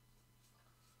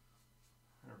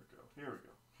 Here we go. Here we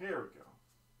go. Here we go.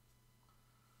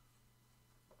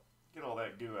 Get all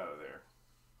that goo out of there.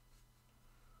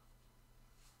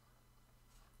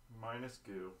 Minus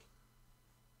goo.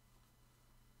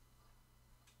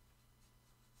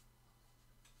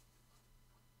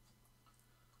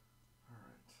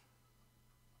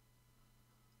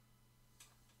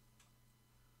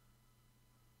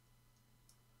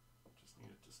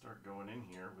 Start going in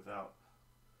here without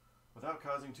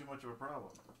causing too much of a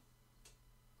problem.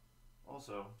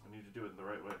 Also, I need to do it in the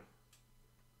right way.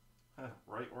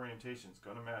 Right orientation is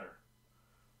going to matter.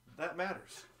 That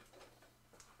matters.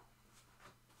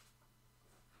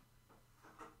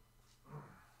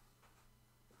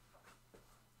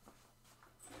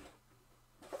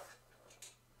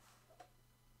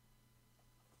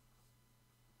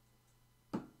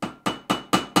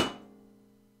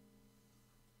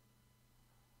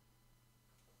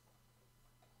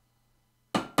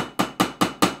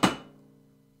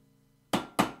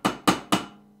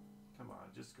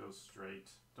 Just go straight.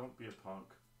 Don't be a punk.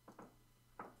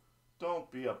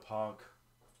 Don't be a punk.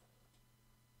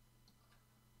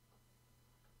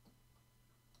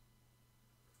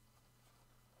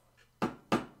 I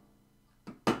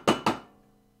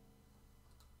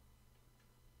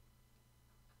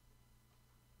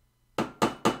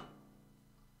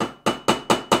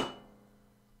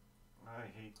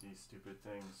hate these stupid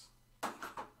things. I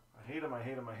hate them, I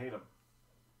hate them, I hate them.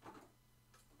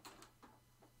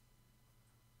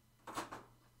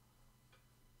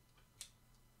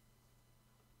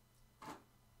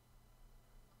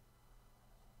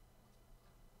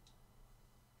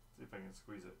 See if I can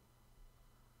squeeze it.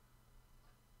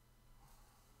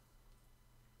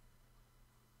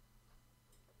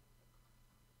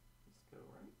 Just go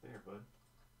right there, bud.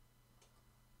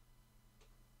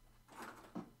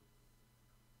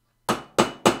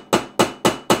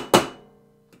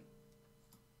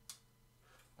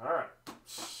 Alright.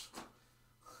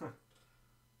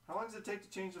 How long does it take to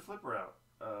change the flipper out?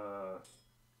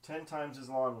 10 times as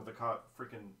long with a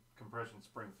freaking compression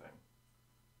spring thing.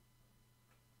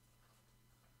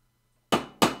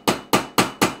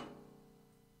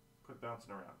 Quit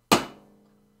bouncing around.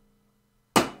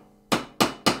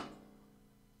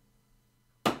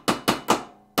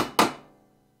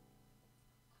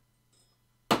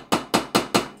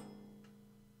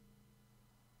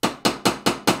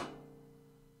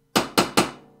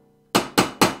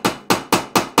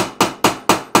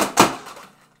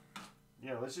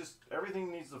 Yeah, let's just,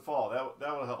 everything needs to fall.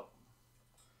 That will help.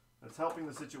 That's helping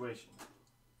the situation.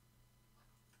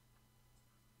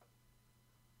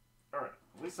 All right,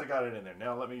 at least I got it in there.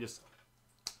 Now let me just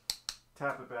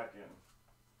tap it back in.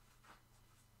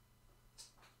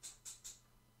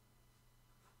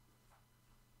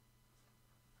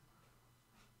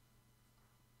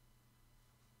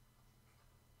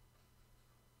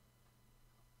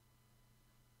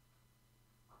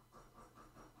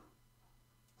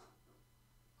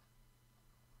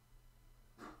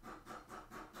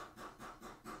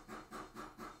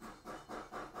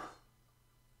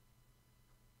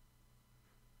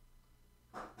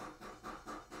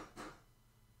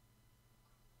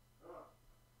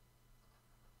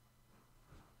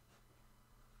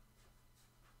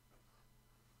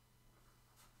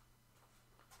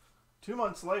 Two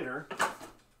months later, I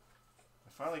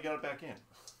finally got it back in. Of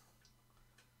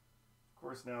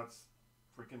course, now it's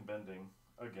freaking bending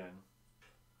again.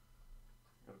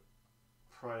 Gotta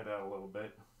pry it out a little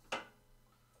bit.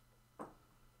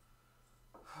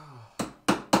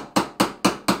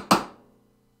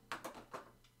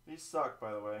 These suck,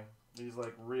 by the way. These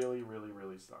like really, really,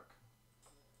 really suck.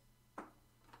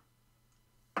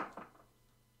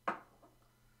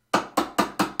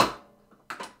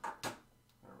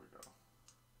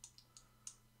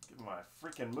 My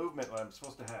freaking movement that I'm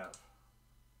supposed to have.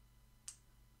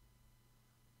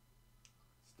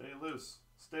 Stay loose.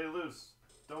 Stay loose.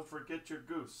 Don't forget your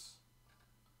goose.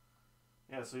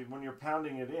 Yeah, so when you're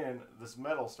pounding it in, this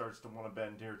metal starts to want to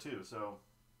bend here too, so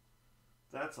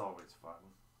that's always fun.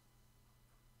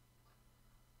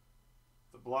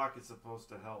 The block is supposed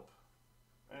to help.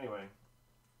 Anyway,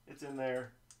 it's in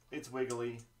there. It's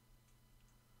wiggly.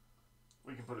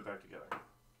 We can put it back together.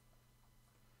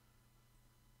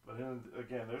 But then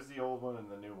again, there's the old one and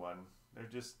the new one. They're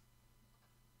just,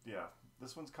 yeah,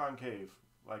 this one's concave.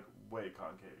 like way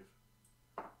concave.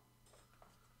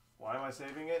 Why am I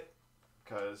saving it?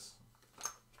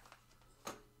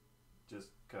 Just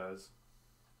cause.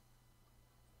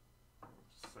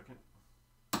 Just a second.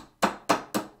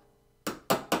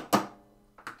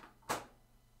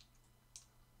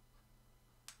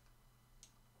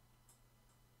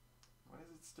 Why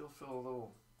does it still feel a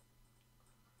little...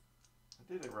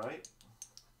 I did it right.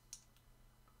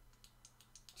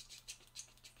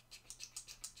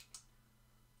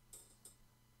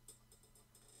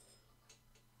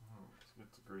 Let's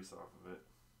get the grease off of it.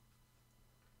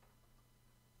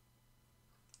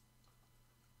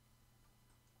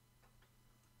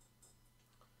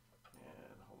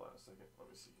 And hold on a second, let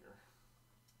me see here.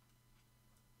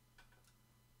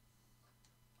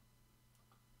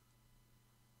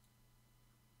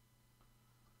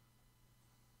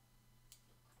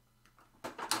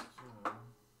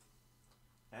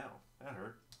 Ow, that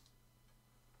hurt.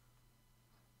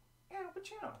 Ow, but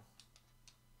chow.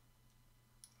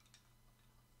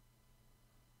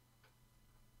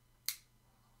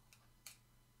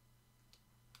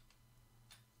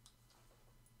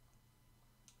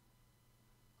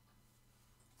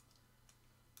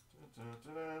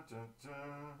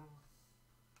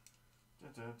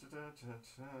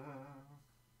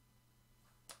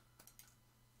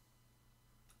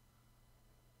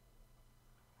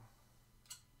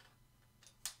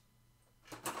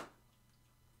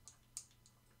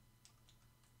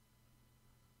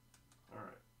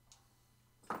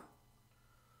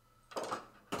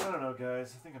 I don't know,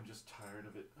 guys. I think I'm just tired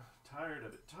of it. Tired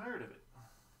of it. Tired of it.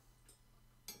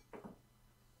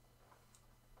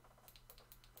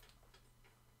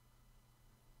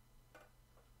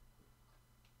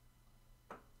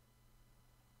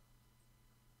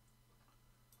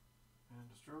 And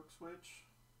a stroke switch.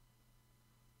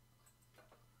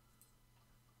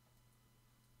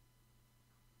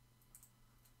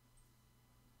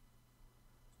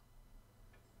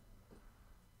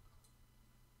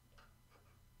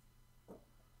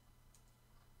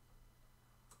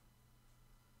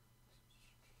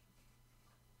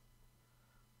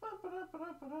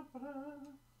 Let's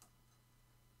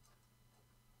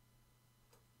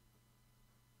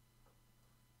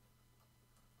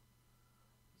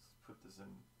put this in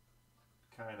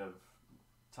kind of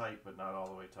tight, but not all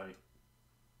the way tight.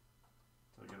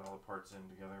 So I get all the parts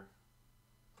in together.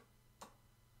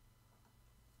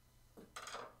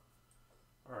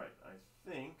 Alright, I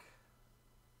think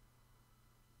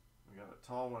we got a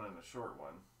tall one and a short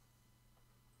one.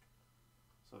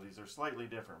 So these are slightly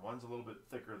different. One's a little bit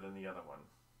thicker than the other one.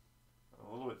 A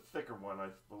little bit thicker one, I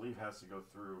believe, has to go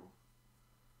through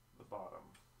the bottom.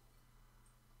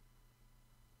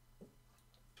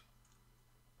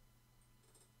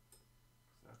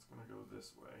 So that's going to go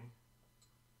this way.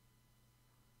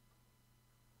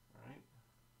 Right?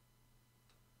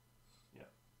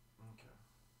 Yeah. Okay.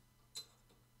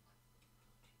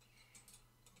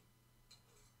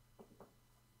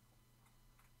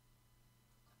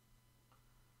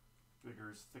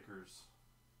 Biggers, thickers.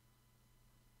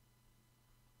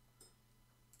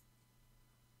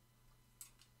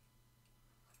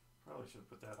 Probably should have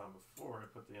put that on before I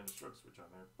put the end of stroke switch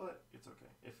on there, but it's okay.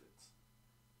 It fits.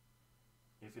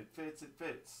 If it fits, it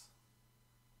fits.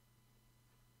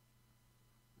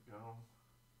 There we go.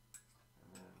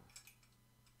 And then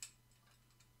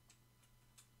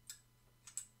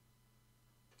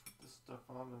put this stuff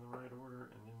on in the right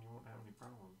order, and then you won't have any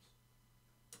problems.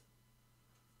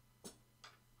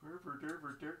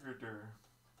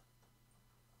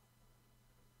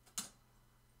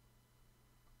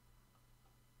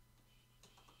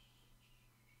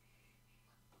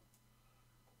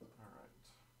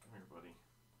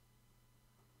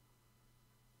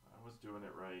 Doing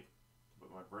it right, but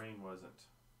my brain wasn't.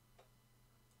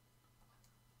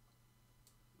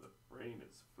 The brain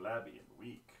is flabby and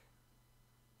weak.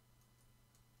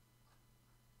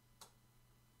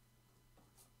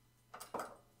 Come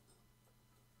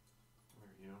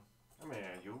here, you. Come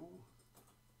here, you.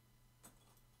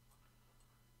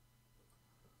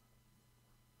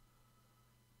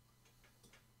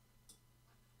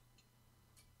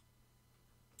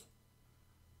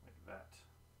 Like that.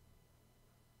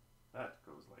 That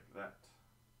goes like that.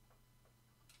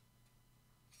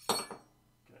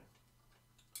 Okay.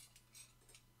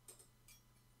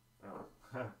 Oh,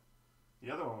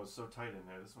 the other one was so tight in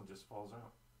there, this one just falls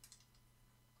out.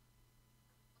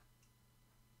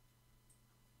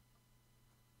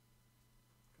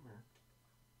 Come here.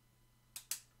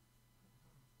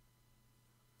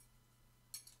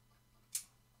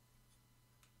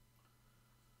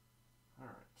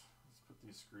 Alright, let's put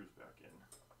these screws back in.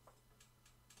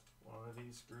 One of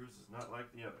these screws is not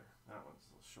like the other. That one's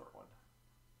a short one.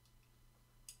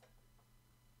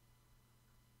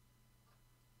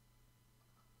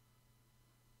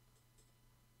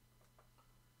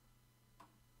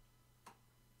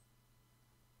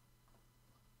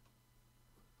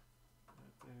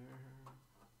 Right there.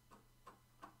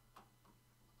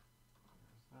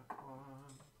 There's that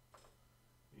one.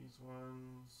 These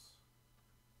ones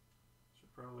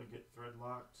should probably get thread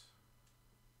locked.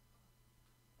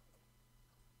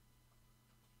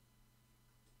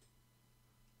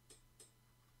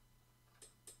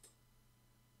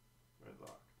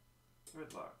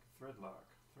 Thread lock, thread lock,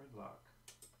 thread lock,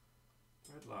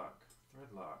 thread lock,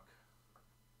 thread lock.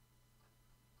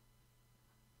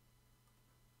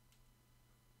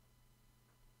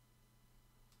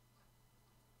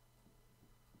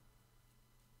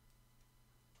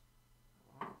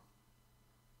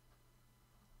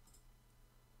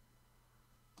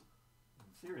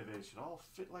 In theory, they should all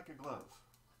fit like a glove.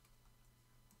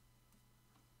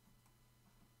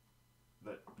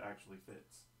 That actually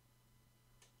fits.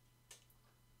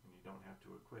 And you don't have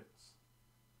to acquits.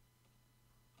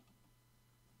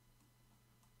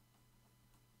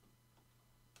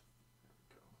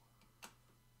 There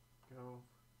we go. Go.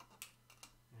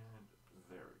 And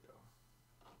there we go.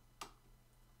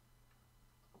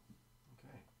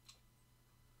 Okay.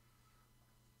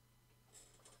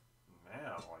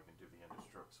 Now I can do the end of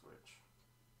stroke switch.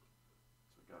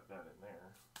 So we got that in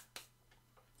there.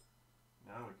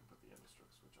 Now we can put the end of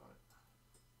stroke switch on it.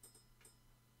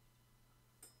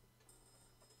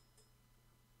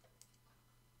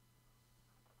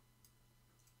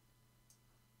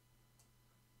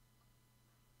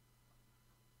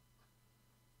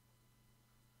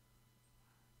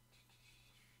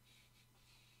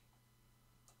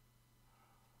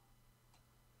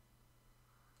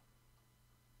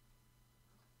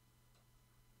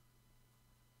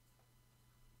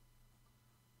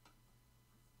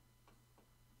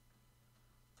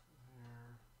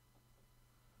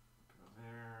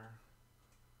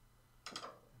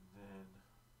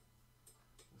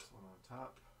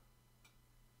 Top.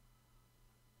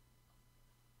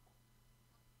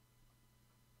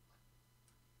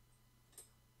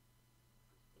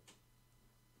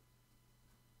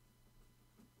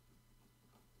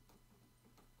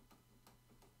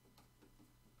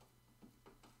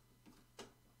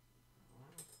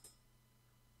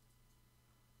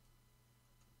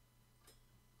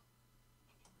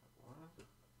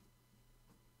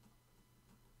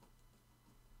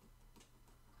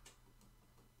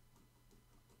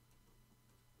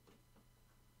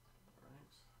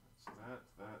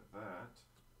 That.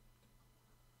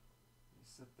 You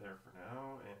sit there for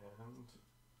now, and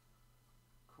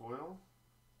coil,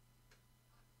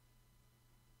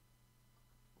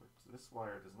 which this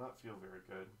wire does not feel very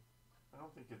good. I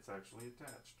don't think it's actually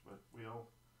attached, but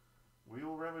we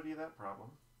will remedy that problem.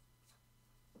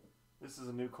 This is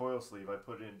a new coil sleeve I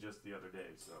put in just the other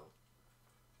day, so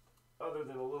other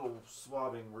than a little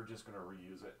swabbing, we're just going to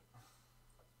reuse it.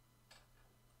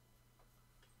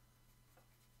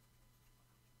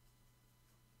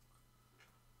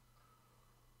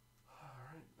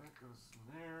 Goes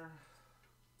in there.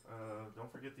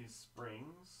 Don't forget these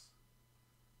springs.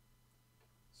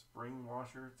 Spring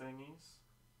washer thingies.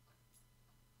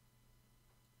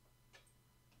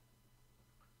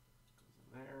 Goes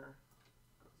in there.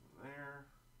 Goes in there.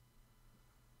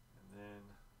 And then,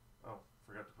 oh,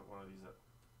 forgot to put one of these up.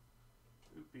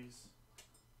 Oopies.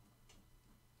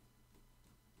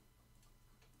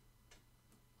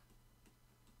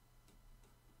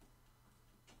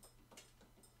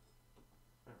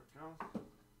 That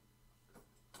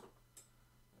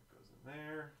goes in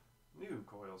there. New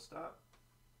coil stop.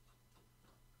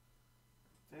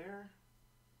 There.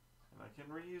 And I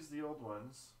can reuse the old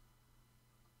ones.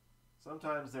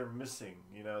 Sometimes they're missing.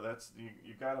 You know, that's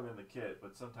you got them in the kit,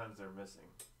 but sometimes they're missing.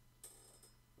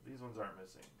 But these ones aren't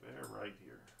missing. They're right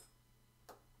here.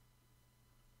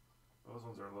 Those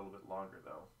ones are a little bit longer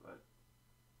though, but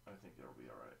I think it'll be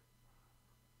alright.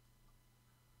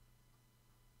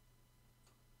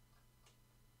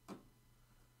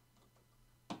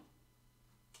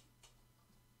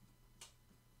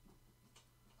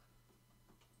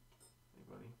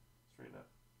 Straighten up.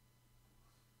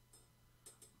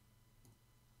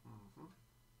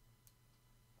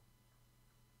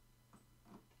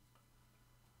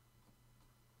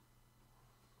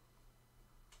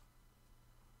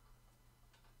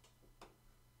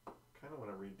 Kind of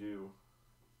want to redo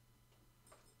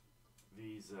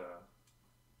these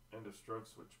end of stroke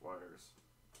switch wires.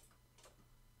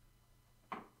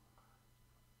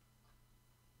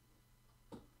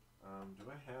 Do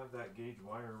I have that gauge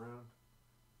wire around?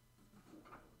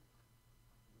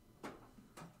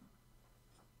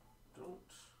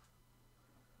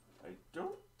 I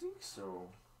don't think so.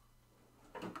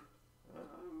 I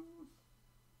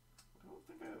don't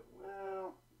think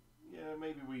well, yeah,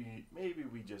 maybe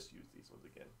we just use these ones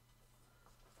again.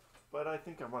 But I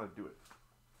think I want to do it.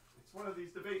 It's one of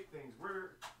these debate things.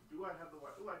 Where do I have the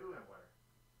wire? Oh, I do have wire.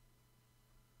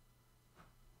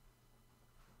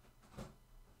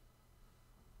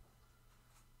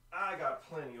 I got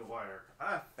plenty of wire.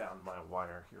 I found my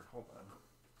wire here. Hold on.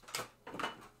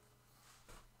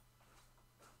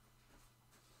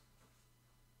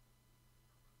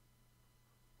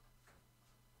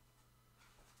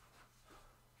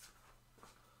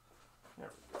 There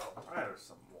we go. There's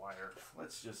some wire.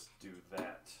 Let's just do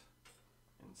that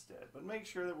instead. But make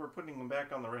sure that we're putting them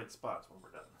back on the right spots when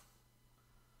we're done.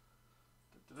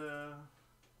 Da-da-da.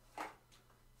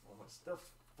 All my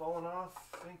stuff falling off.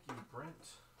 Thank you,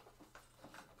 Brent.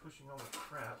 Pushing all the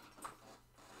crap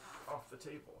off the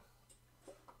table.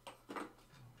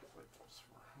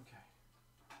 Okay.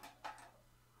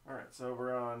 Alright, so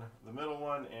we're on the middle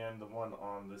one, and the one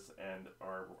on this end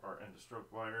are our end of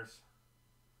stroke wires.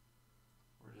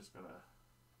 We're just going to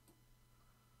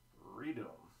redo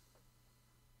them.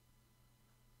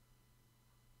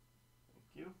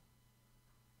 Thank you.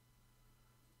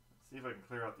 Let's see if I can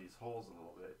clear out these holes a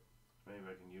little bit. Maybe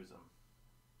I can use them.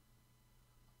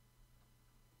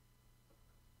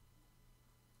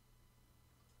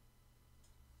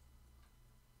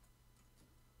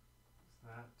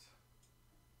 That's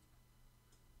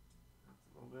a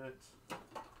little bit.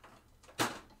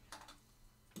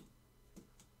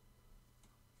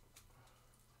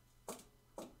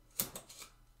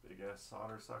 Big ass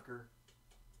solder sucker.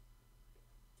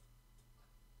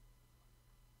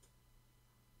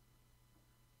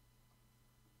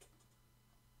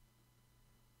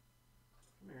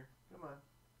 Come here, come on.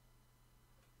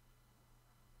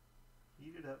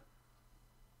 Heat it up.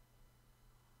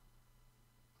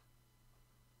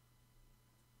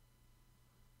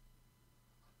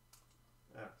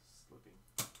 Slipping.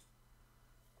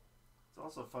 It's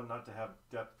also fun not to have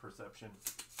depth perception.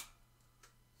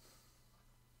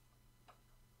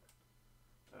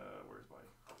 Where's my...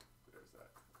 There's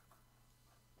that.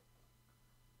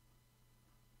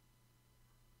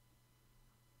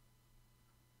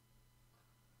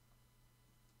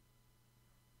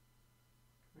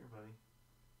 Come here, buddy.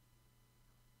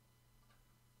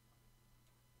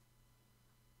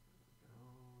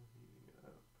 Heating it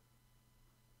up.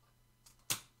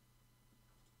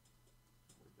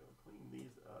 We're going to clean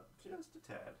these up just a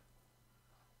tad.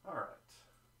 All right.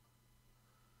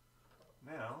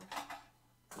 Now,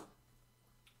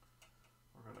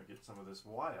 we're going to get some of this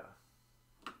wire.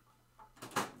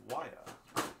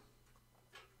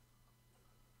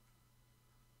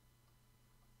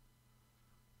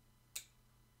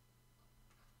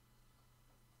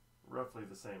 Roughly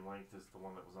the same length as the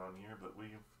one that was on here, but we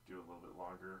do a little bit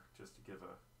longer just to give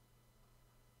a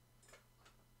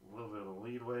little bit of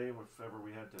leadway if ever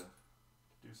we had to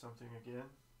do something again.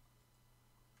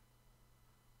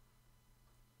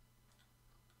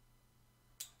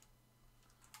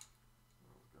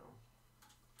 There we go.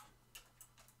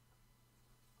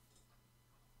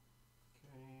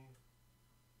 Okay.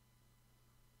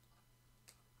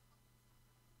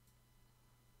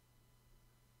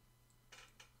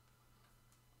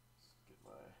 Let's get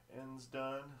my ends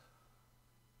done.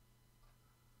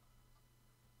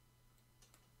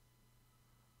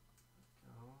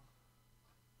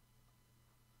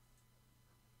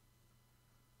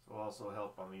 Will also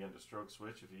help on the end of stroke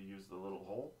switch if you use the little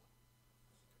hole.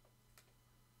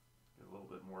 Get a little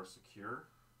bit more secure.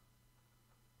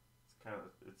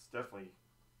 It's definitely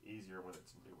easier when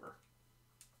it's newer.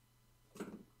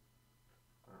 Alright.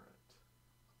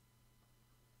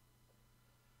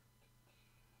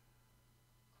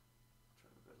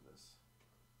 Try to bend this.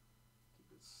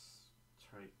 Keep it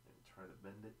tight and try to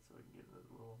bend it so I can get into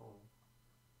the little hole.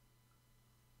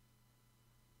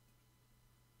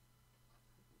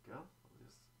 Go. I'll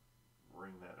just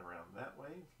bring that around that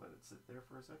way. Let it sit there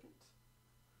for a second.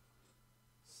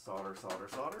 Solder, solder,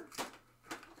 solder.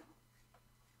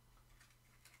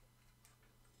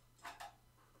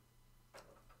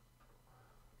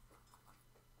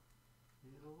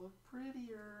 It'll look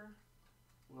prettier.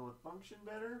 Will it function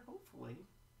better? Hopefully.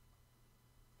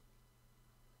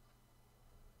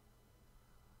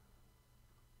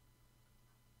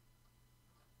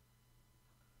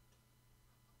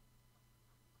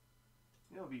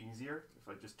 It'll be easier if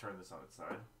I just turn this on its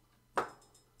side. It'll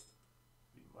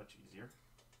be much easier.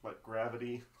 Let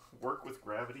gravity work with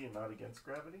gravity and not against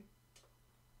gravity.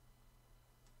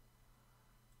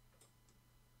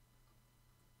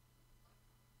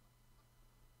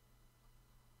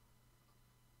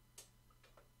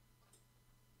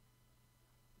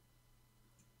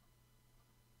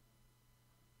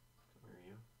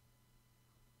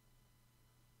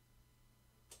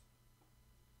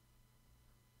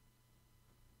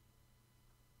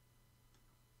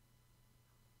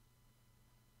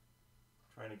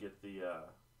 trying to get the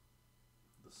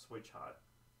switch hot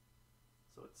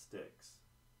so it sticks.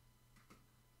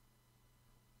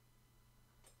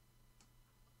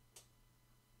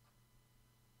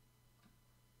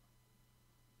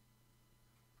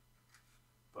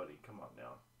 Buddy, come on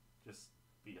now. Just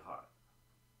be hot.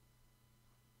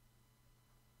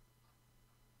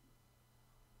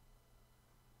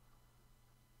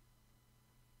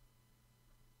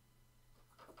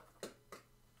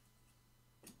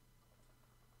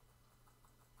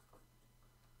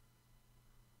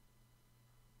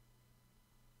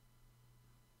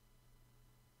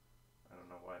 I don't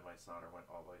know why my solder went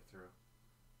all the way through,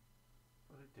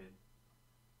 but it did.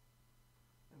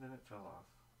 And then it fell off.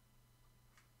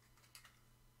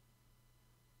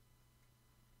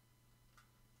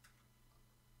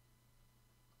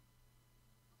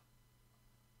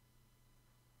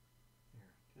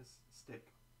 Here, just stick.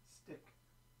 Stick.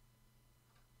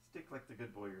 Stick like the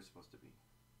good boy you're supposed to be.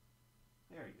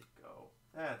 There you go.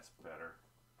 That's better.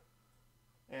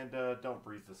 And don't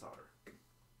breathe the solder.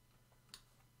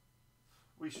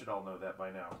 We should all know that by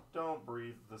now. Don't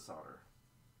breathe the solder.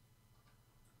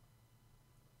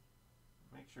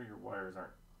 Make sure your wires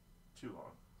aren't too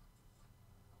long.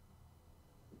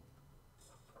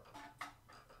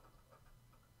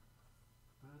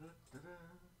 Ba-da-da-da.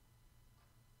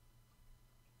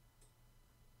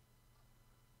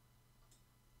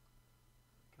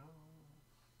 Go.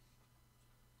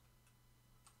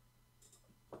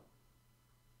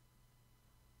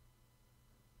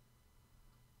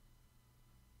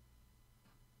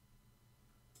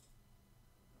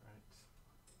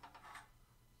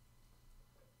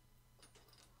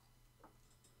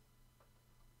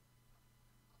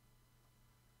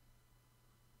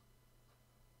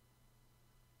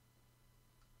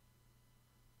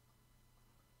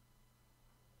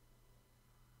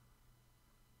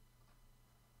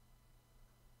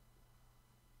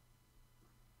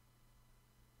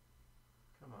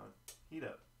 Come on, heat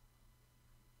up.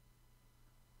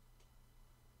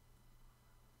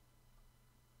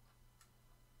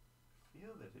 I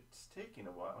feel that it's taking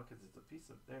a while because it's a piece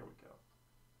of, there we go.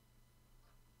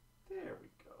 There we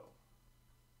go.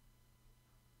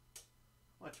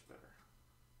 Much better.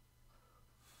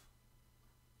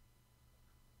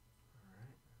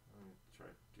 Alright, I'm going to try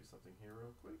to do something here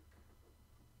real quick.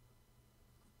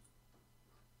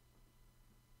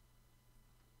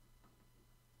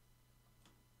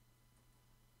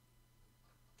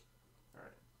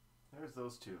 Alright, there's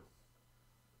those two.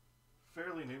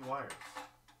 Fairly new wires.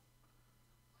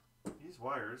 These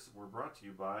wires were brought to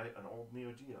you by an old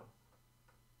Neo Geo.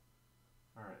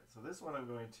 Alright, so this one I'm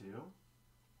going to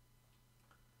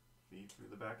feed through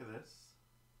the back of this,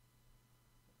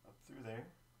 up through there.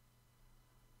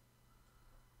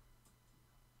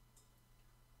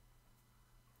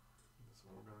 This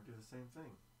one we're going to do the same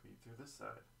thing. Feed through this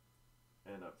side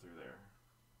and up through there.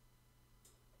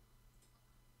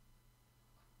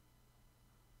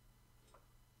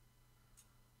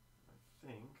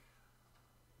 I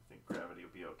think gravity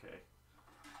will be okay.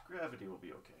 Gravity will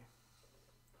be okay.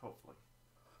 Hopefully.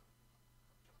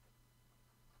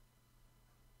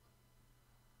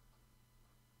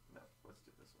 No, let's do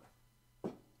it this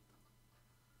way.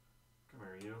 Come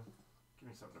here, you. Give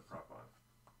me something to prop on.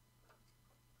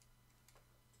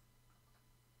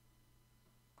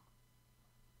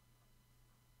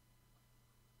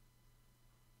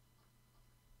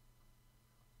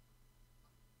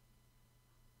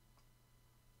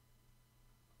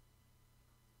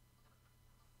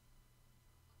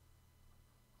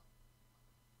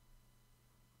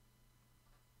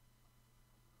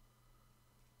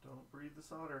 Don't breathe the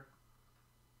solder.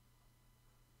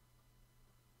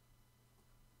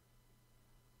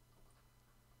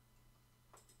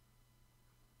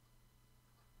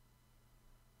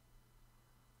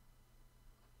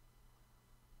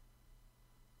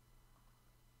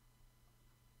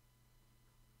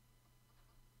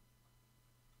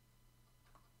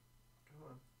 Come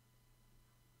on.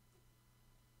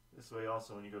 This way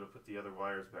also, when you go to put the other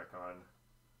wires back on,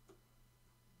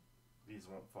 these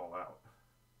won't fall out.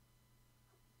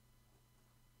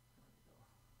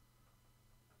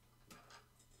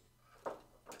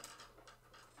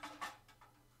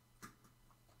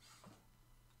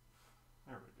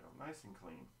 There we go, nice and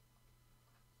clean.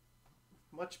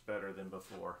 Much better than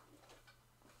before.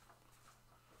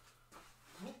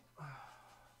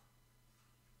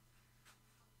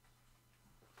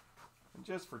 And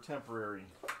just for temporary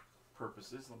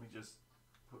purposes, let me just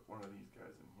put one of these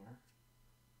guys in here.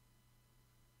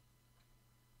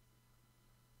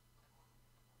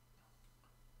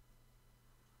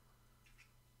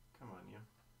 Come on, you.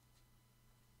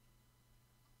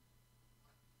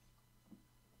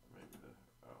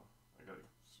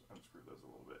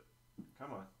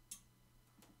 Come on.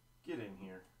 Get in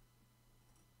here.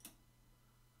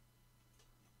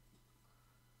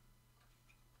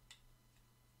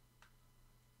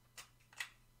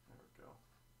 There we go.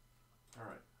 All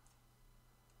right.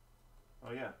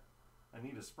 Oh yeah, I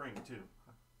need a spring too.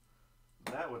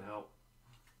 That would help.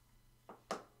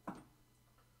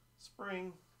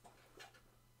 Spring.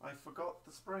 I forgot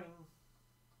the spring.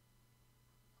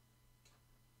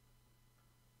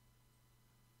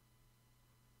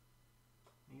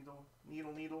 Needle,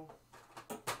 needle, needle.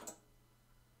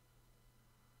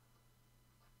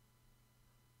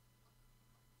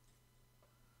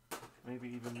 Maybe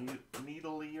even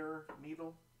needlier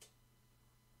needle.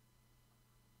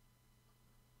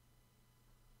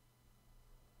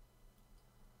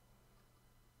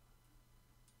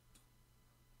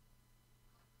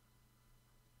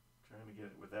 Trying to get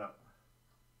it without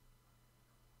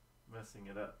messing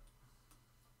it up.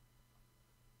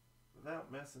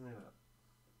 Without messing it up.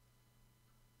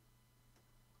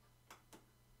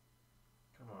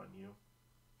 Come on, you.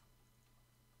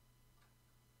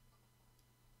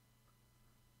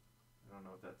 I don't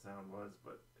know what that sound was,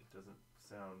 but it doesn't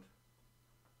sound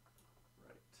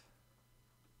right.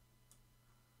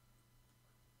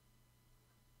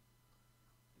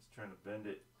 Just trying to bend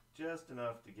it just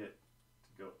enough to get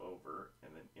to go over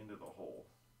and then into the hole.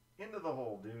 Into the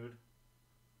hole, dude.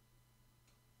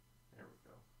 There we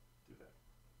go. Do that.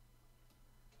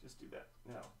 Just do that.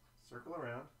 Now, circle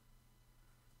around.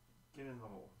 Get in the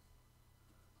hole.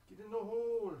 Get in the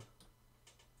hole.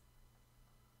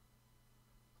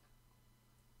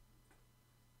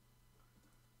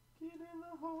 Get in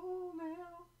the hole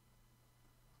now.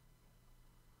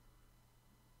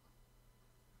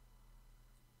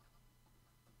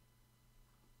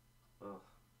 Ugh.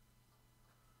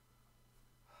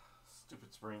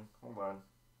 Stupid spring. Hold on.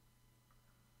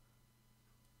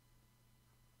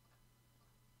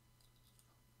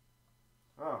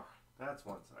 Oh, that's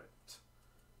one side.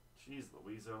 Jeez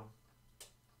Louiso.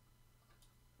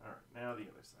 Alright, now the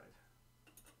other side.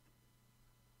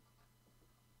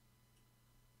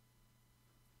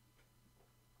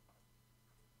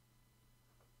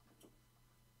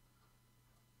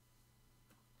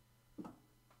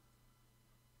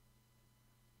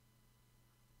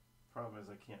 Problem is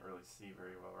I can't really see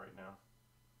very well right now.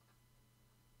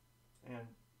 And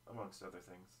amongst other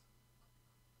things.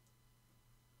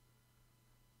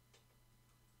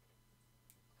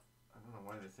 I don't know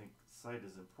why they think sight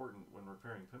is important when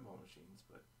repairing pinball machines,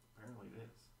 but apparently it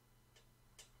is.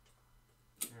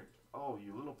 Here, oh,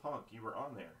 you little punk, you were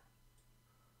on there.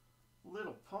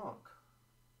 Little punk.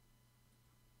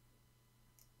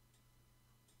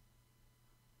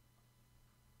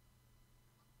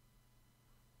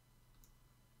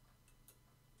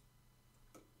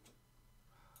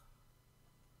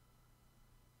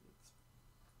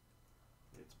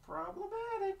 It's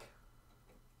problematic.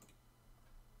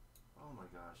 Oh my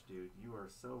gosh, dude, you are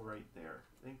so right there.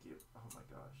 Thank you. Oh my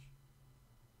gosh.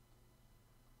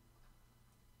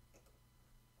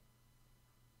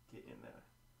 Get in there.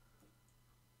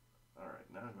 Alright,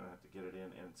 now I'm going to have to get it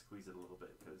in and squeeze it a little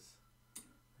bit because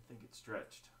I think it's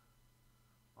stretched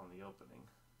on the opening.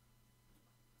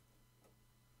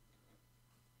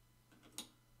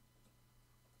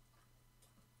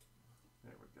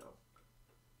 There we go.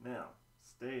 Now,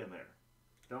 stay in there.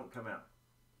 Don't come out.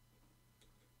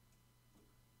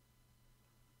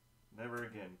 Never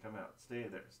again come out. Stay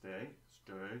there. Stay.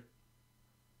 Stay.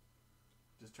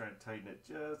 Just trying to tighten it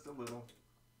just a little.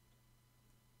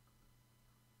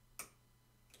 So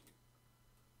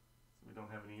we don't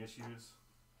have any issues.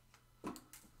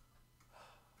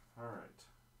 Alright.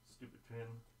 Stupid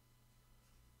pin.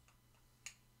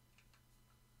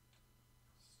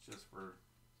 It's just for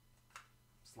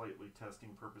slightly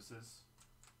testing purposes.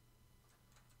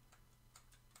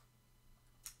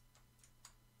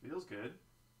 Feels good.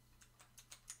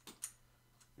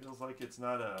 Feels like it's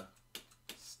not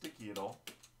sticky at all.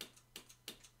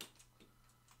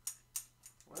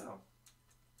 Well,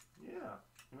 yeah.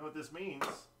 You know what this means?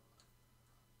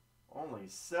 Only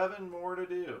 7 more to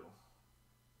do.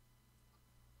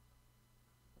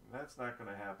 And that's not going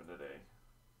to happen today.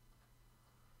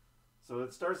 So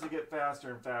it starts to get faster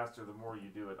and faster the more you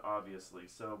do it, obviously.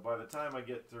 So by the time I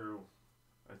get through,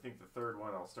 I think the third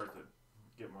one, I'll start to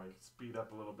get my speed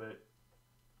up a little bit.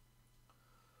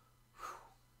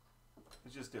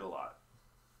 It just did a lot.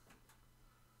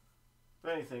 If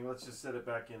anything, let's just set it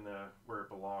back in where it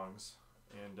belongs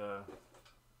and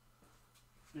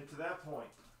get to that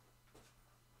point.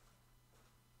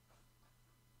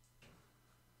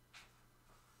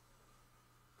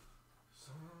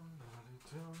 Somebody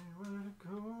tell me where to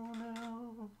go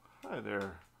now. Hi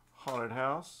there, haunted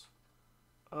house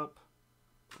up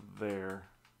there.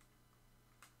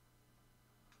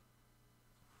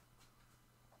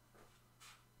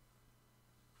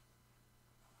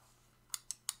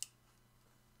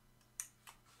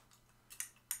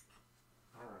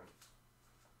 All right.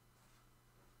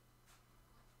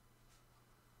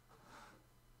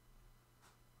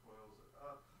 Coils it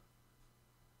up.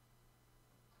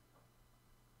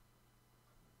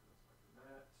 Goes like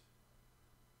that.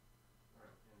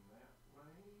 Right in that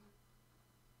way.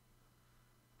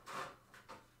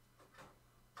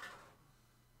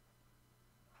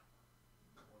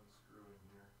 One screw in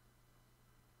here.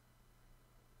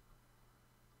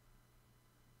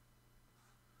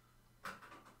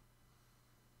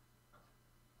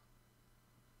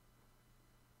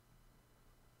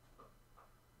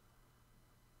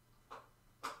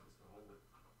 Just to hold it.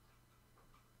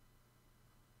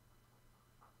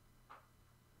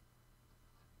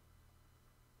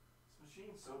 This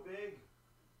machine's so big.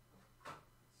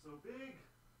 So big. Alright,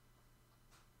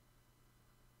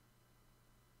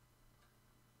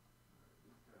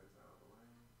 these guys out of the way.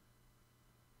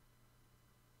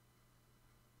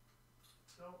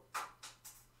 Don't.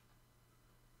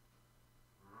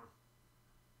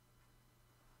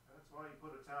 That's why you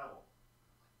put a towel.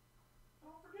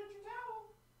 Don't forget your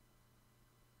towel.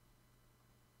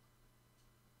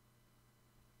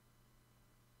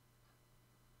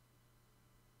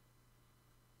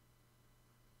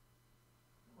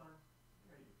 Come on.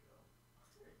 There you go.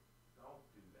 There. Don't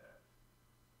do that.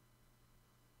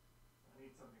 I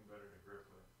need something better to grip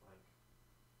with, like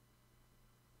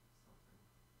something.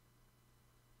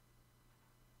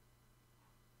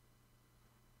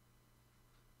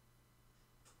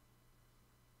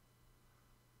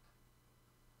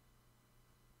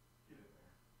 Get in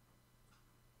there.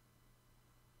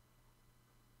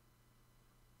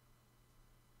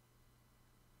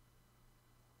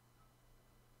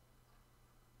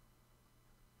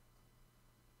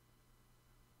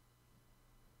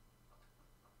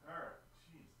 Alright,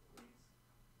 jeez Louise.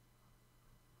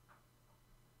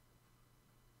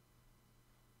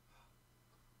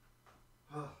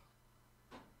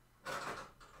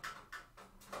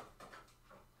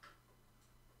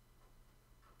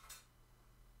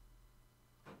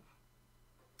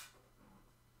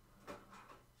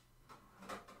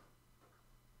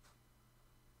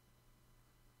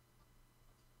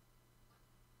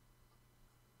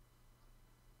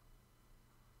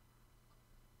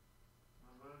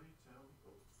 Somebody tell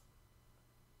me.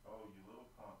 Oh, you little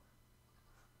punk.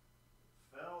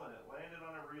 It fell and it landed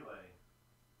on a relay.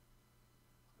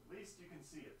 At least you can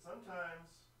see it.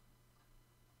 Sometimes,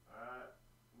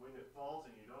 when it falls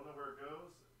and you don't know where it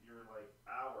goes, you're like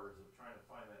hours of trying to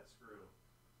find that screw.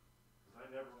 Because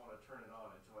I never want to turn it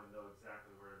on until I know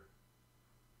exactly where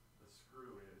the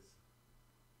screw is.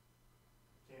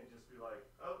 You can't just be like,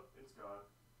 oh, it's gone.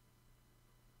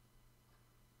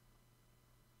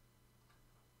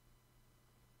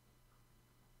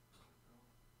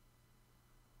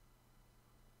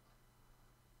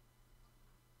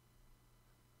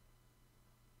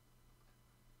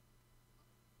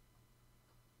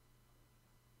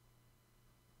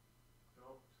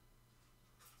 Don't.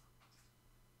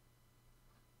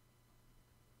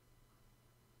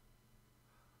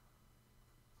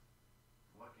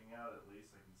 Lucking out at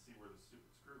least, I can see where the stupid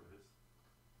screw is.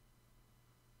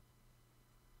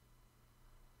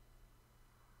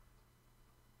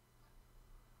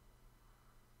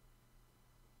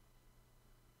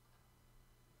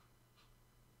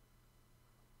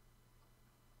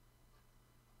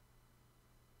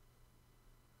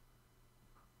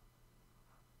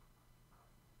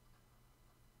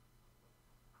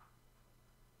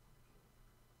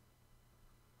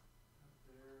 Up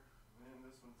there, and then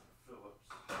this one's the Phillips.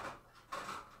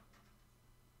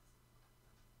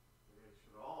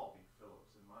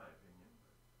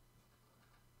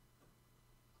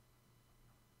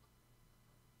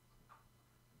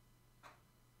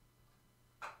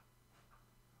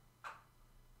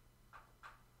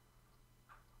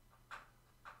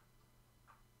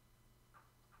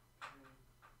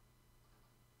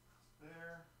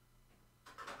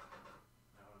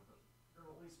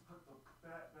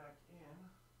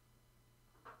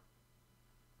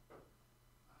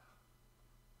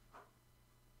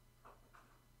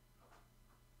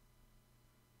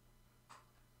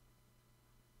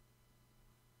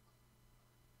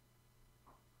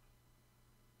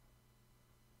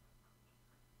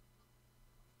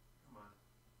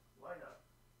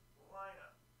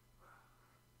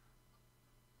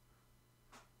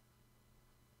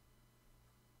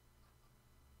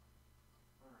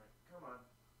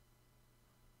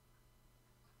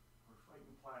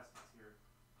 plastics here.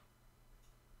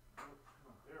 Oh,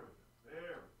 come on, there we go.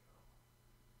 There we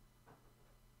go.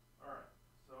 Alright,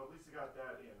 so at least I got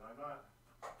that in. I'm not,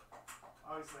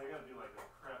 obviously I gotta do like a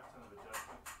crap ton of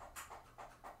adjustment.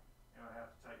 And I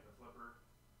have to tighten the flipper.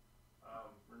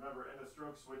 Remember, end of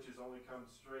stroke switches only come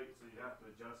straight, so you have to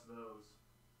adjust those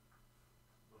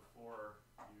before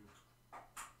you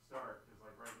start, because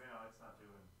like right now it's not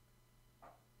doing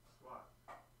squat.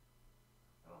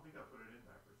 I don't think I put it in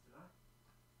backwards, did I?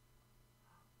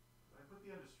 Did I put the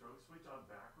end of stroke switch on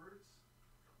backwards?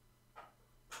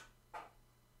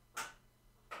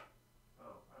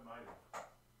 Oh, I might have.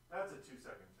 That's a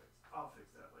 2-second fix. I'll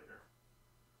fix that later.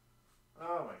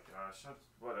 Oh my gosh, that's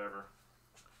whatever.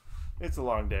 It's a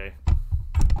long day.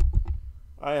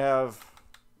 I have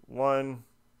 1,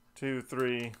 2,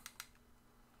 3,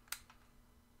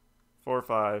 4,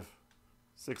 5,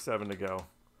 6, 7 to go.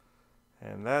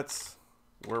 And that's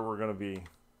where we're going to be.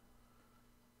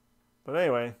 But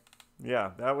anyway,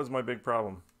 yeah, that was my big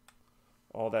problem.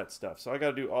 All that stuff. So I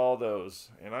got to do all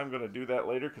those. And I'm going to do that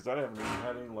later because I haven't even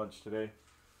had any lunch today.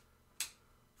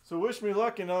 So wish me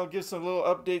luck, and I'll give some little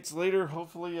updates later.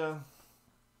 Hopefully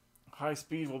High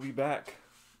Speed will be back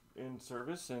in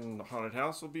service, and the Haunted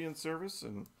House will be in service,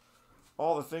 and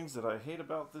all the things that I hate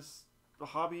about this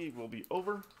hobby will be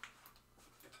over.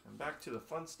 And back to the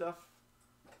fun stuff.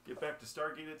 Get back to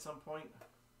Stargate at some point.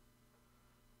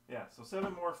 Yeah, so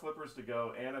 7 more flippers to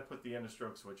go, and I put the end of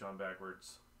stroke switch on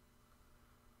backwards.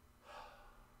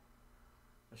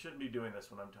 I shouldn't be doing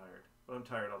this when I'm tired, but I'm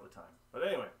tired all the time. But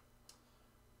anyway,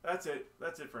 that's it.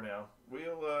 That's it for now.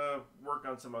 We'll work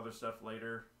on some other stuff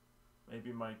later.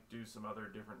 Maybe might do some other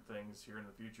different things here in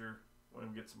the future when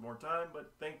we get some more time.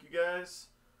 But thank you guys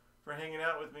for hanging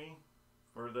out with me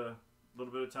for the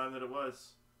little bit of time that it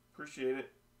was. Appreciate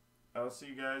it. I'll see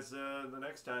you guys the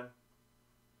next time.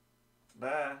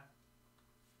 Bye.